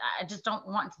 I just don't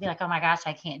want to be like, oh my gosh,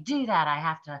 I can't do that, I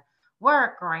have to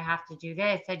work, or I have to do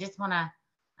this. I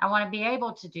want to be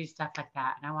able to do stuff like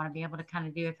that. And I want to be able to kind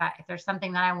of do, if there's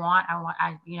something that I want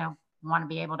to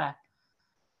be able to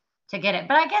get it.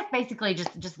 But I guess basically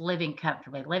just living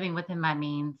comfortably, living within my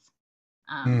means,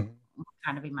 would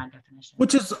kind of be my definition.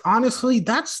 Which is honestly,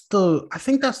 I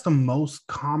think that's the most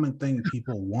common thing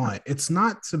people want. It's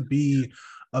not to be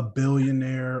a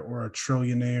billionaire or a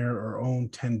trillionaire or own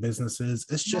 10 businesses.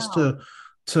 It's just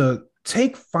to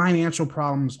take financial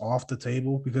problems off the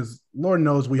table, because Lord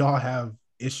knows we all have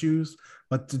issues,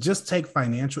 but to just take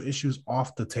financial issues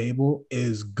off the table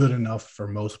is good enough for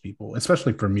most people,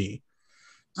 especially for me.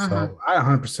 So I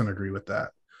 100% agree with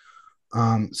that.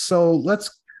 So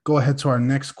let's go ahead to our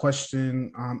next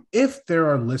question. If there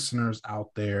are listeners out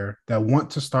there that want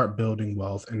to start building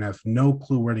wealth and have no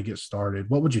clue where to get started,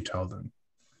 what would you tell them?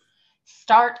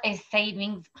 Start a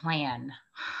savings plan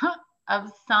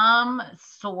of some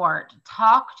sort.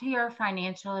 Talk to your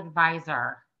financial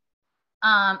advisor.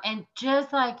 And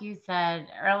just like you said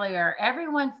earlier,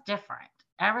 everyone's different.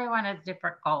 Everyone has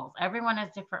different goals. Everyone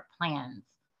has different plans.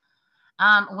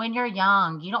 When you're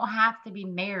young, you don't have to be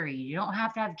married. You don't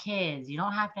have to have kids. You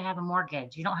don't have to have a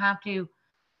mortgage. You don't have to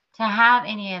have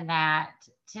any of that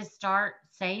to start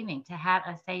saving, to have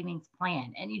a savings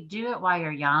plan. And you do it while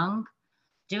you're young.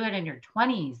 Do it in your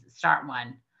 20s, start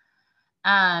one.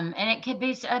 And it could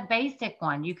be a basic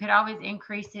one. You could always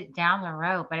increase it down the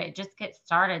road, but it just gets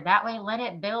started. That way, let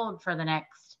it build for the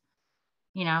next,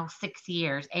 6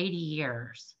 years, 80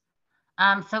 years.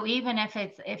 So even if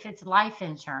it's life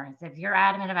insurance, if you're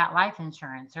adamant about life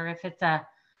insurance, or if it's a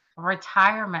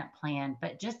retirement plan,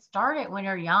 but just start it when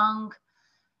you're young.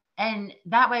 And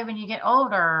that way, when you get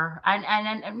older,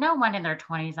 and no one in their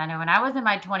 20s, I know when I was in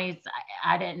my 20s,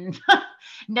 I didn't,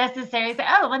 necessarily say,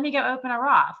 oh, let me go open a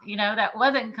Roth. That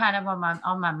wasn't kind of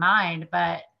on my mind.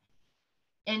 But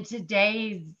in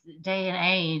today's day and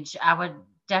age, I would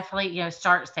definitely,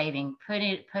 start saving, put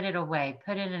it away,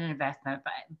 put it in an investment,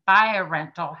 buy a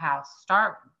rental house,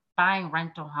 start buying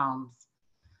rental homes,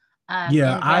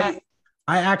 Yeah, invest.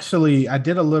 I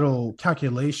did a little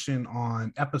calculation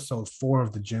on episode 4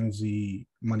 of the Gen Z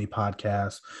Money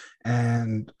podcast,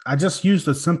 and I just used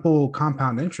a simple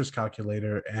compound interest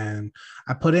calculator, and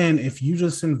I put in, if you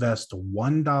just invest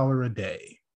 $1 a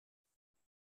day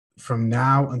from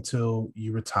now until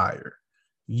you retire,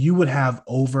 you would have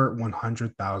over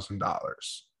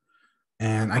 $100,000.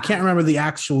 And I can't remember the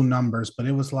actual numbers, but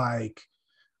it was like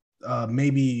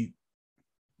maybe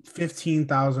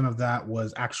 15,000 of that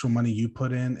was actual money you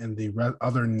put in, and the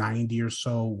other 90 or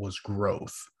so was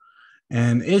growth.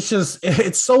 And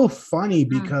it's so funny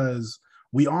because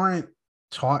we aren't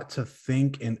taught to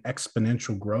think in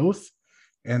exponential growth.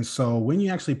 And so when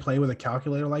you actually play with a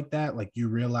calculator like that, like you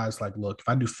realize, like, look, if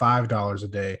I do $5 a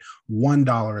day,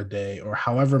 $1 a day, or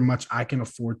however much I can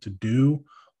afford to do,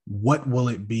 what will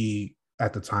it be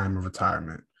at the time of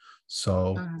retirement?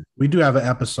 So we do have an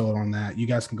episode on that. You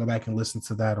guys can go back and listen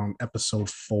to that on episode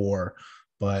 4.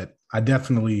 But I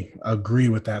definitely agree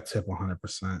with that tip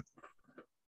 100%.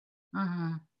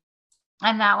 Mm-hmm.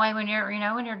 And that way, when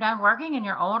you're done working and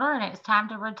you're older and it's time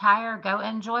to retire, go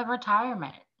enjoy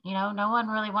retirement. No one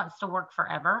really wants to work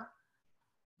forever.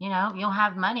 You'll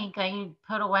have money that you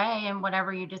put away and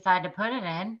whatever you decide to put it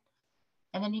in,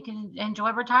 and then you can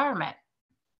enjoy retirement.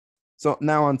 So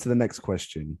now on to the next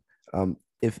question.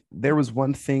 If there was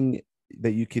one thing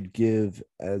that you could give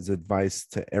as advice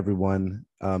to everyone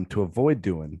to avoid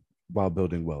doing while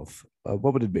building wealth,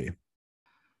 what would it be?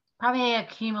 Probably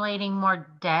accumulating more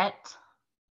debt,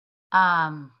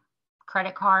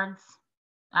 credit cards.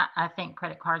 I think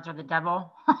credit cards are the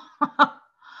devil.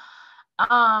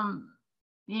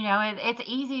 It's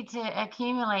easy to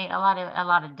accumulate a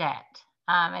lot of debt.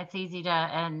 It's easy to,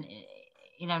 and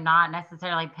not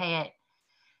necessarily pay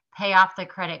off the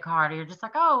credit card. Or you're just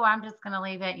like, oh, I'm just going to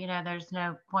leave it. There's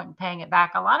no point in paying it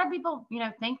back. A lot of people,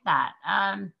 think that.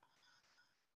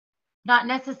 Not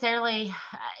necessarily,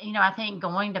 I think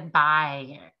going to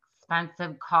buy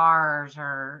expensive cars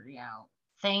or,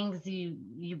 things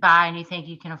you buy and you think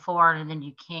you can afford and then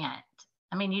you can't.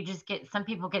 I mean, some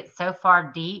people get so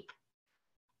far deep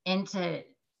into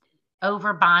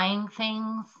overbuying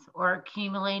things or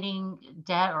accumulating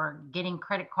debt or getting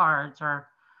credit cards or,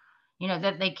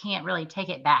 that they can't really take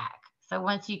it back. So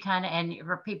once you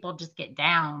where people just get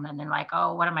down and they're like,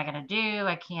 oh, what am I going to do?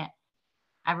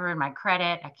 I ruined my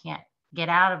credit. I can't get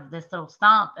out of this little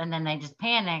stump. And then they just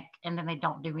panic and then they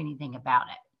don't do anything about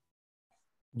it.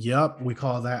 Yep, we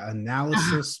call that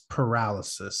analysis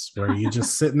paralysis, where you're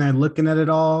just sitting there looking at it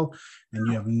all and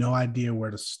you have no idea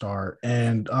where to start.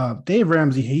 And Dave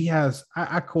Ramsey,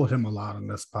 I quote him a lot on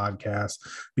this podcast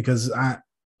because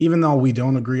even though we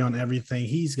don't agree on everything,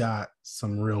 he's got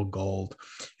some real gold.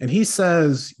 And he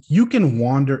says you can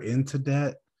wander into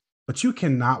debt, but you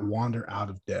cannot wander out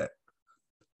of debt.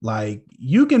 Like,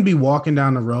 you can be walking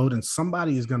down the road and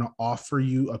somebody is going to offer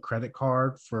you a credit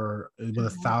card with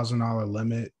 $1,000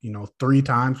 limit, 3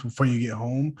 times before you get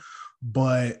home.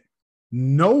 But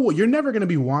no, you're never going to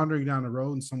be wandering down the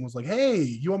road and someone's like, hey,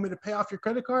 you want me to pay off your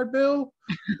credit card bill?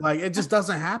 Like, it just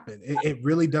doesn't happen. It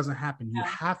really doesn't happen. You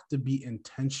have to be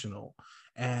intentional.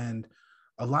 And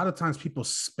a lot of times people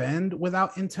spend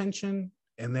without intention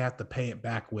and they have to pay it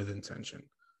back with intention.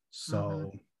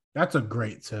 So that's a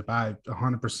great tip. I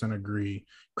 100% agree.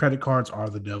 Credit cards are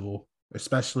the devil,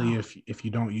 especially if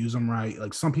you don't use them right.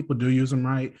 Like, some people do use them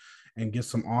right and get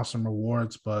some awesome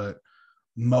rewards, but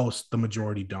the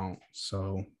majority don't.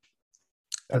 So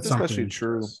that's especially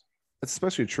true. It's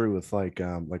especially true with like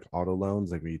auto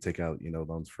loans, like when you take out,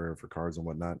 loans for cars and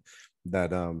whatnot,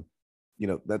 that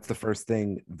that's the first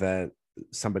thing that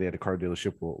somebody at a car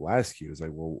dealership will ask you is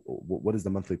like, well, what is the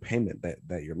monthly payment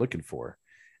that you're looking for?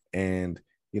 And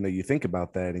you think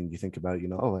about that and you think about,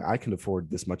 oh, I can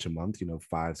afford this much a month,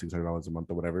 $500-$600 a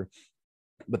month or whatever.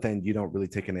 But then you don't really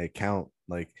take into account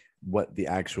like what the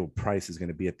actual price is going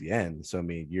to be at the end. So, I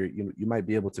mean, you might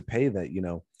be able to pay that,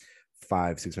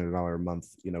 $500-$600 a month,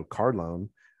 car loan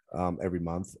every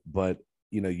month, but,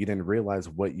 you didn't realize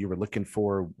what you were looking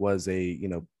for was a,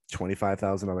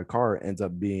 $25,000 car ends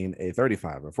up being a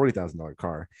 $35,000 or $40,000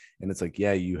 car. And it's like,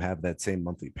 yeah, you have that same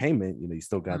monthly payment, you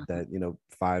still got that,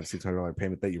 $500-$600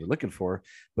 payment that you were looking for,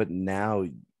 but now,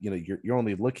 you're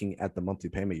only looking at the monthly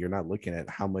payment. You're not looking at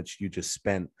how much you just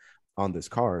spent on this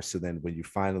car. So then when you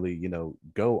finally,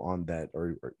 go on that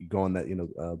or go on that,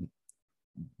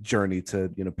 journey to,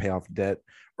 pay off debt,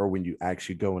 or when you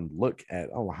actually go and look at,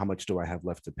 oh, how much do I have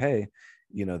left to pay,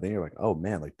 then you're like, oh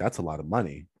man, like that's a lot of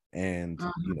money. And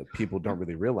people don't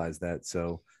really realize that.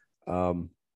 So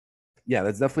yeah,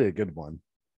 that's definitely a good one.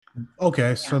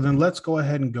 Okay, so then let's go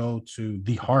ahead and go to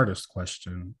the hardest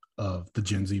question of the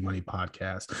Gen Z Money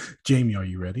podcast. Jamie, are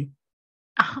you ready?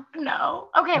 Oh, no.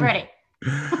 Okay, ready.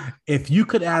 If you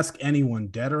could ask anyone,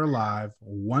 dead or alive,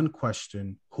 one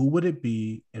question, who would it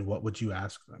be and what would you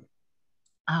ask them?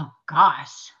 Oh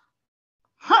gosh.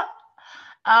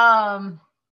 I've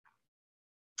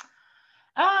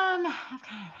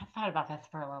thought about this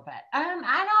for a little bit.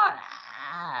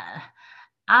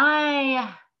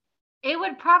 It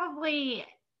would probably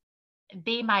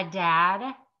be my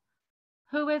dad,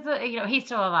 who is, he's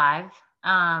still alive.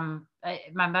 My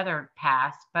mother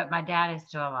passed, but my dad is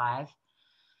still alive.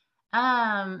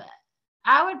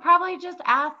 I would probably just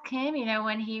ask him,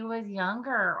 when he was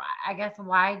younger, I guess,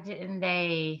 why didn't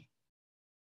they,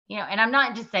 and I'm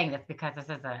not just saying this because this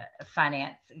is a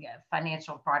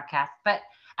financial broadcast, but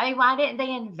I mean, why didn't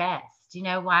they invest?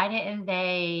 Why didn't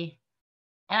they?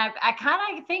 And I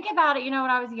kind of think about it, when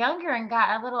I was younger and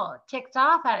got a little ticked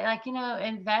off at it, like,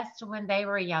 invest when they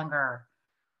were younger,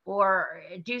 or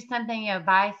do something,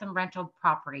 buy some rental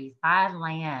properties, buy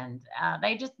land.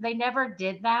 They never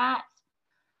did that.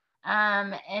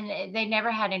 And they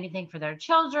never had anything for their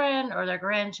children or their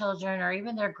grandchildren or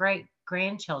even their great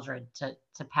grandchildren to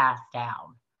pass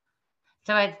down.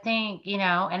 So I think,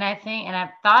 and I've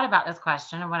thought about this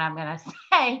question and what I'm going to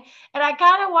say, and I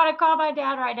kind of want to call my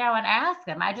dad right now and ask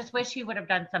him. I just wish he would have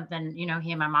done something,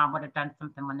 he and my mom would have done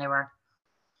something when they were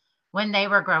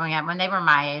growing up, when they were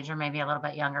my age or maybe a little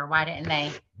bit younger. Why didn't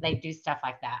they do stuff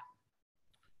like that?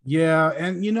 Yeah,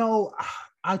 and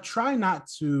I try not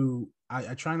to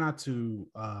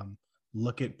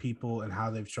look at people and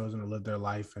how they've chosen to live their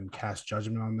life and cast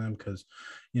judgment on them, because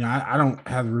I don't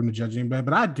have the room to judge anybody,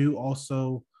 but I do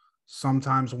also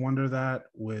sometimes wonder that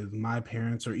with my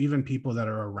parents or even people that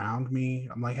are around me.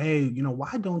 I'm like, hey,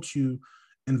 why don't you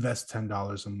invest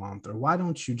 $10 a month, or why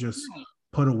don't you just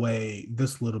put away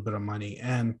this little bit of money?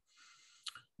 And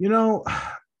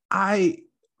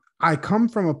I come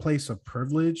from a place of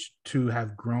privilege to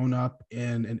have grown up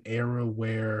in an era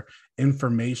where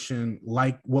information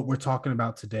like what we're talking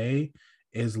about today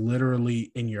is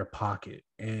literally in your pocket,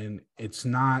 and it's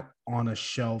not on a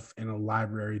shelf in a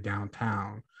library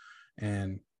downtown.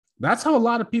 And that's how a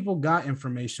lot of people got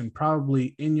information,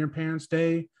 probably in your parents'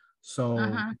 day. So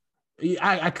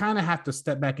I kind of have to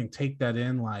step back and take that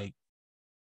in. Like,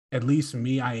 at least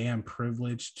me, I am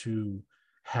privileged to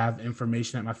have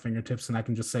information at my fingertips, and I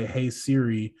can just say, hey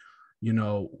Siri,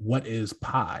 what is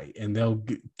pi? And they'll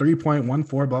get 3.14,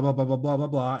 blah, blah, blah, blah, blah, blah,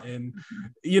 blah. And,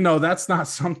 that's not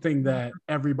something that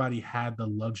everybody had the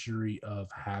luxury of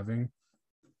having.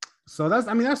 So that's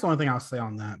the only thing I'll say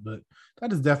on that, but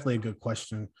that is definitely a good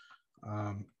question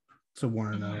to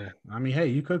want to know. I mean, hey,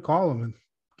 you could call them and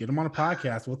get them on a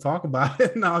podcast. We'll talk about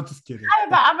it. No, I'm just kidding.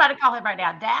 I'm about to call him right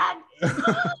now, Dad.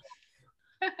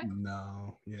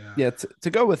 No, yeah.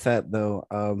 To go with that though,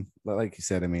 like you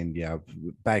said, I mean, yeah,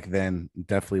 back then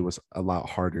definitely was a lot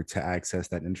harder to access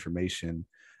that information.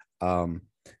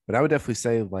 But I would definitely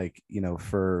say, like,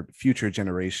 for future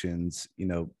generations,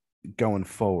 going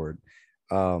forward,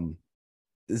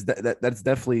 that's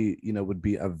definitely, would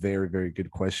be a very, very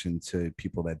good question to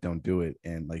people that don't do it.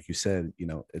 And like you said,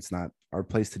 it's not our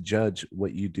place to judge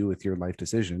what you do with your life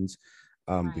decisions.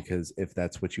 Right. Because if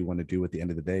that's what you want to do at the end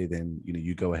of the day, then,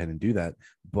 you go ahead and do that.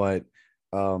 But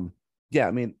yeah,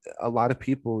 I mean, a lot of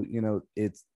people,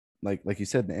 it's like you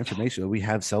said, the information, we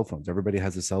have cell phones. Everybody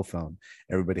has a cell phone.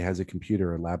 Everybody has a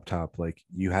computer or laptop. Like,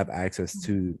 you have access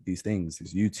to these things.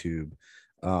 There's YouTube.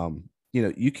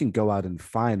 You can go out and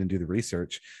find and do the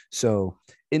research. So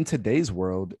in today's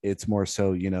world, it's more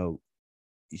so, I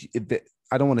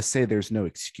don't want to say there's no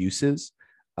excuses.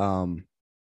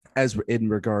 As in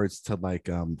regards to like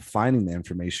finding the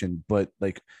information, but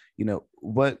like,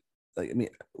 what, like, I mean,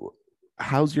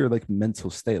 how's your like mental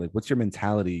state? Like, what's your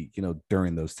mentality,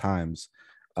 during those times?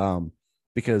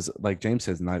 Because like James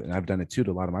says, and I've done it too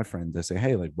to a lot of my friends. I say,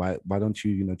 hey, like, why don't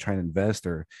you, try and invest,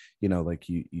 or, like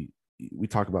we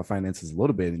talk about finances a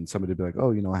little bit, and somebody be like,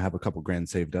 oh, I have a couple grand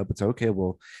saved up. It's okay.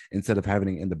 Well, instead of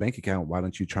having it in the bank account, why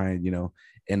don't you try and,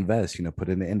 invest, put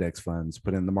in the index funds,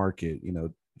 put in the market,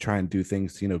 try and do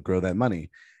things to, grow that money.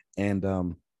 And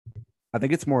I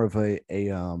think it's more of a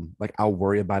like, I'll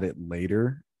worry about it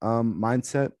later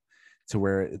mindset, to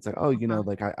where it's like, oh,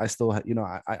 like I still,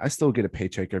 I still get a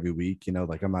paycheck every week,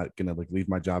 like I'm not gonna like leave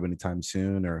my job anytime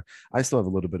soon, or I still have a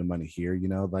little bit of money here,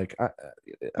 like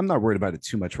I'm not worried about it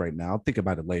too much right now. I'll think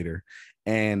about it later.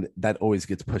 And that always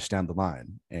gets pushed down the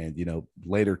line. And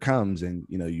later comes and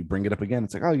you bring it up again.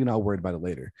 It's like, oh, I'll worry about it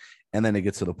later. And then it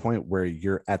gets to the point where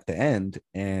you're at the end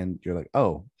and you're like,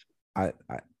 oh, I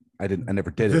never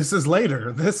did it. This is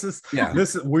later. Yeah.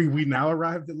 We now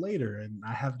arrived at later and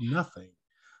I have nothing.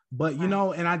 But and I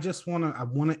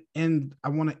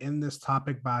want to end this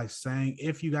topic by saying,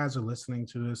 if you guys are listening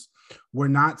to this, we're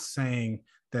not saying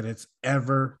that it's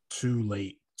ever too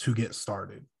late to get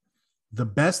started. The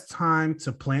best time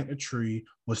to plant a tree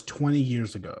was 20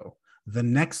 years ago. The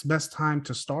next best time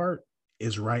to start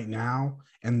is right now,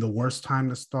 and the worst time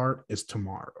to start is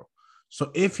tomorrow. So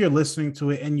if you're listening to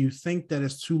it and you think that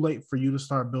it's too late for you to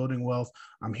start building wealth,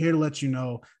 I'm here to let you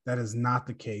know that is not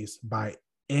the case by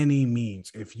any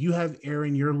means. If you have air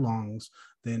in your lungs,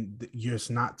 then it's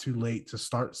not too late to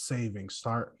start saving,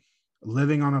 start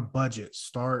living on a budget,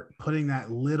 start putting that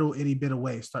little itty bit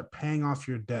away, start paying off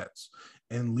your debts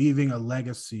and leaving a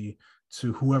legacy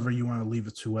to whoever you want to leave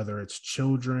it to, whether it's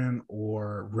children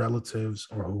or relatives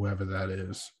or whoever that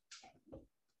is.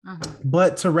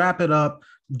 But to wrap it up,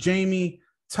 Jamie,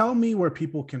 tell me where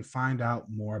people can find out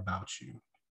more about you.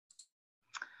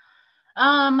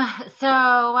 So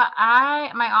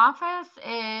my office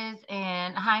is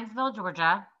in Hinesville,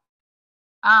 Georgia.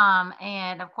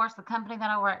 And of course the company that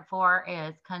I work for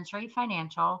is Country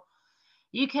Financial.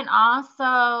 You can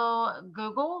also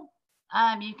Google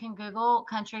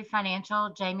Country Financial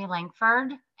Jamie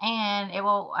Langford and it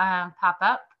will pop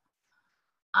up.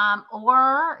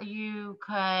 Or you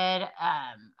could,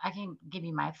 I can give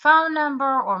you my phone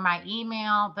number or my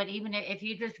email, but even if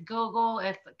you just Google,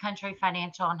 it's Country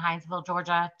Financial in Hinesville,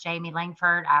 Georgia, Jamie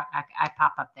Langford, I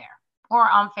pop up there. Or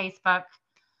on Facebook,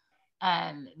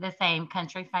 the same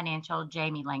Country Financial,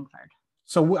 Jamie Langford.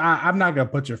 So I'm not going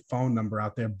to put your phone number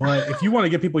out there, but if you want to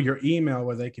give people your email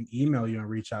where they can email you and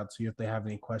reach out to you if they have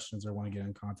any questions or want to get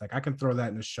in contact, I can throw that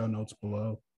in the show notes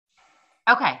below.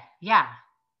 Okay. Yeah.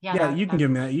 Yeah, you can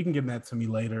give me that. You can give that to me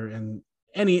later. And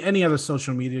any other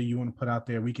social media you want to put out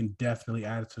there, we can definitely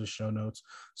add it to the show notes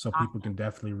so people can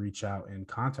definitely reach out and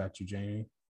contact you, Jamie.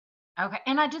 Okay.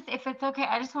 And if it's okay,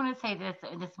 I just want to say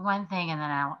this one thing and then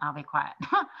I'll be quiet.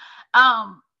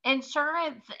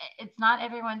 Insurance, it's not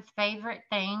everyone's favorite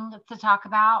thing to talk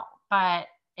about, but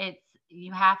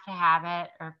you have to have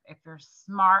it, or if you're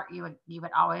smart, you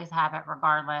would always have it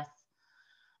regardless.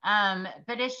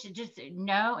 But it's just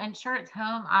no insurance,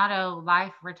 home, auto,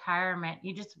 life, retirement.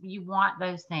 You want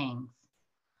those things.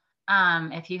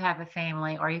 If you have a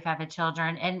family or you have a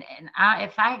children, and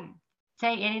if I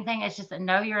say anything, it's just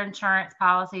know your insurance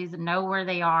policies, know where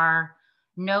they are,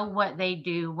 know what they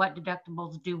do, what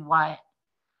deductibles do what.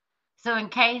 So in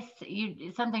case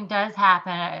something does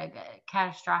happen, a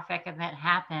catastrophic event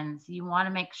happens, you want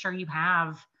to make sure you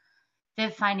have the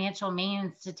financial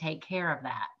means to take care of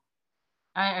that.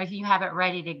 If you have it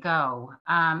ready to go.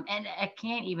 And I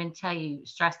can't even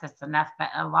stress this enough, but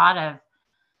a lot of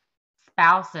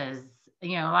spouses, a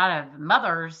lot of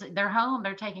mothers, they're home,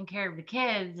 they're taking care of the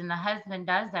kids, and the husband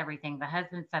does everything. The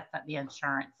husband sets up the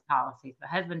insurance policies. The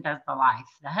husband does the life.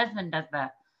 The husband does the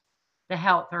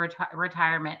health, the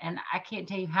retirement. And I can't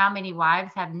tell you how many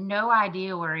wives have no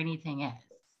idea where anything is,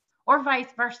 or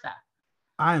vice versa.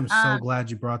 I am so glad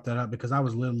you brought that up because I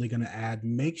was literally going to add,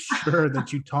 make sure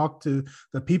that you talk to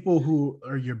the people who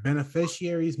are your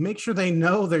beneficiaries. Make sure they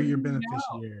know they're your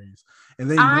beneficiaries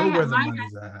and they know where the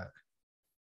money's at.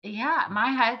 Yeah.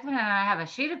 My husband and I have a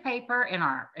sheet of paper in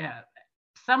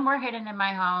somewhere hidden in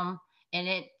my home.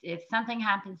 And if something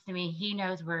happens to me, he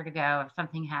knows where to go. If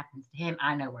something happens to him,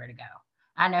 I know where to go.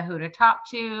 I know who to talk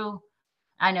to.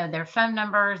 I know their phone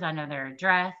numbers. I know their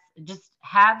address. Just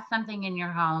have something in your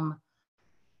home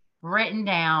written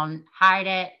down, hide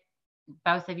it.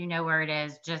 Both of you know where it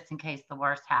is just in case the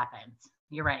worst happens.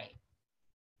 You're ready.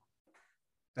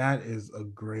 That is a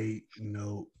great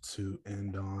note to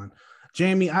end on.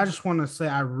 Jamie, I just want to say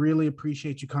I really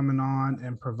appreciate you coming on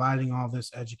and providing all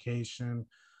this education.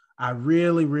 I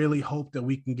really, really hope that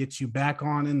we can get you back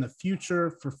on in the future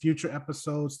for future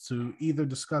episodes to either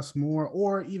discuss more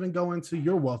or even go into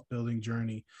your wealth building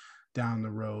journey down the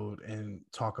road and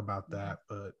talk about that.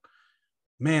 But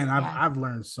man, I've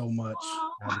learned so much.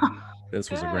 This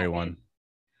was a great one.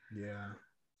 Yeah.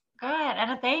 Good.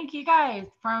 And thank you guys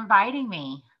for inviting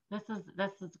me. This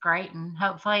is great. And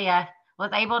hopefully I was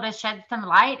able to shed some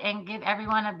light and give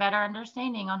everyone a better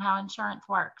understanding on how insurance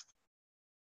works.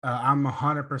 I'm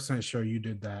 100% sure you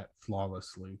did that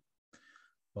flawlessly.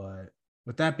 But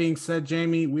With that being said,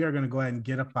 Jamie, we are going to go ahead and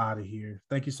get up out of here.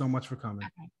 Thank you so much for coming.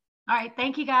 Okay. All right.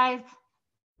 Thank you, guys.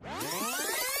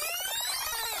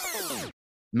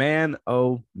 Man,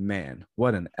 oh man,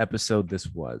 what an episode this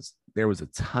was. There was a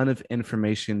ton of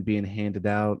information being handed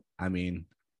out. I mean,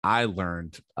 I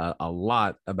learned a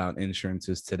lot about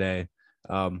insurances today.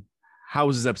 How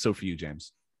was this episode for you,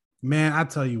 James? Man, I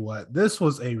tell you what, this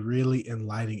was a really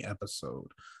enlightening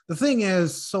episode. The thing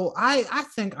is, so I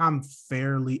think I'm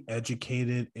fairly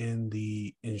educated in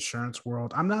the insurance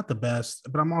world. I'm not the best,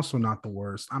 but I'm also not the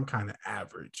worst. I'm kind of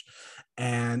average.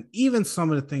 And even some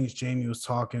of the things Jamie was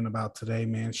talking about today,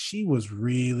 man, she was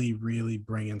really, really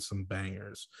bringing some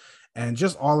bangers and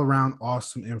just all around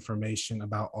awesome information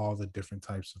about all the different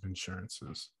types of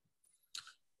insurances.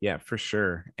 Yeah, for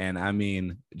sure. And I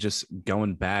mean, just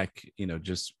going back,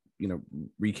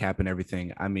 recapping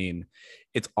everything. I mean,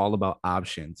 it's all about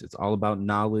options. It's all about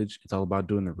knowledge. It's all about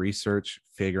doing the research,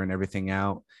 figuring everything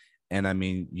out. And I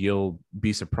mean, you'll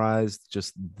be surprised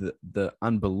just the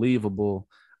unbelievable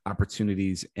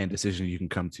opportunities and decisions you can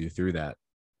come to through that.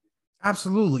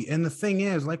 Absolutely. And the thing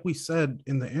is, like we said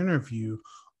in the interview,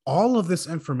 all of this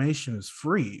information is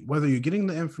free. Whether you're getting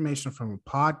the information from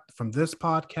this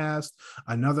podcast,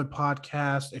 another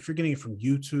podcast, if you're getting it from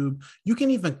YouTube, you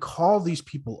can even call these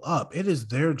people up. It is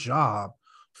their job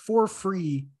for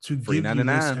free to give you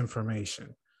this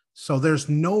information. So there's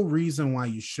no reason why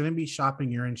you shouldn't be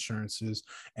shopping your insurances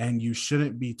and you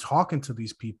shouldn't be talking to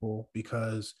these people,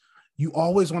 because you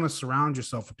always want to surround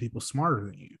yourself with people smarter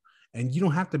than you. And you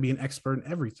don't have to be an expert in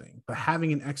everything, but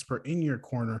having an expert in your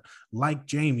corner like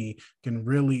Jamie can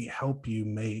really help you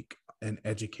make an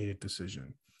educated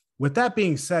decision. With that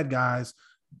being said, guys,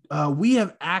 we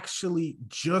have actually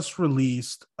just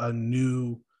released a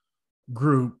new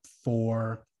group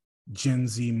for Gen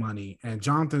Z Money, and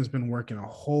Jonathan's been working a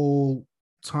whole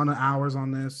ton of hours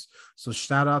on this, so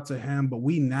shout out to him. But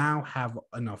we now have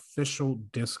an official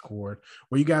Discord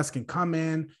where you guys can come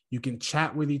in, you can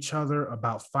chat with each other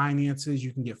about finances,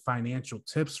 you can get financial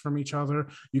tips from each other,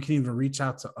 you can even reach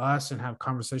out to us and have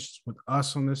conversations with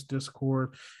us on this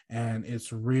Discord, and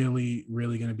it's really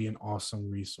going to be an awesome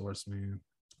resource, man.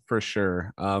 For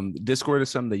sure. Discord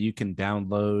is something that you can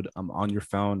download on your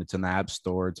phone. It's in the App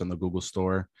Store, it's on the Google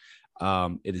Store.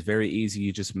 It is very easy.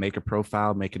 You just make a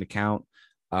profile, make an account.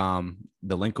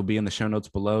 The link will be in the show notes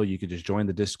below. You can just join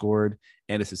the Discord,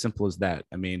 and it's as simple as that.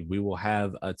 I mean, we will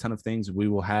have a ton of things. We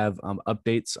will have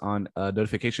updates on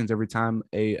notifications every time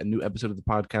a new episode of the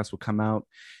podcast will come out.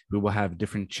 We will have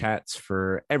different chats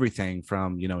for everything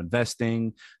from,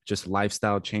 investing, just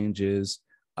lifestyle changes.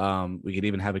 We could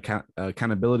even have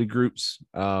accountability groups.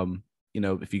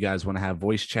 If you guys want to have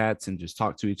voice chats and just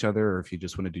talk to each other, or if you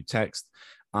just want to do text,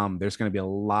 there's going to be a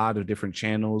lot of different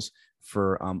channels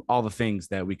for all the things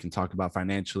that we can talk about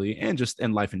financially and just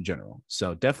in life in general.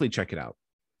 So definitely check it out.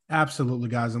 Absolutely,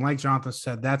 guys. And like Jonathan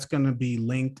said, that's going to be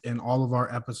linked in all of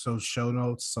our episode show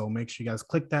notes. So make sure you guys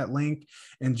click that link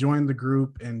and join the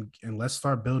group, and let's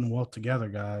start building wealth together,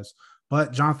 guys.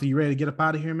 But Jonathan, you ready to get up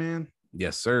out of here, man?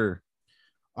 Yes, sir.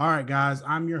 All right, guys,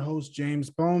 I'm your host, James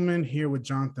Bowman, here with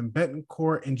Jonathan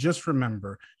Betancourt. And just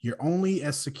remember, you're only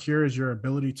as secure as your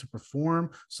ability to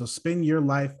perform. So spend your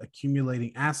life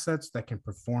accumulating assets that can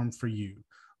perform for you.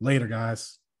 Later,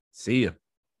 guys. See ya.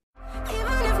 Even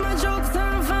if my jokes are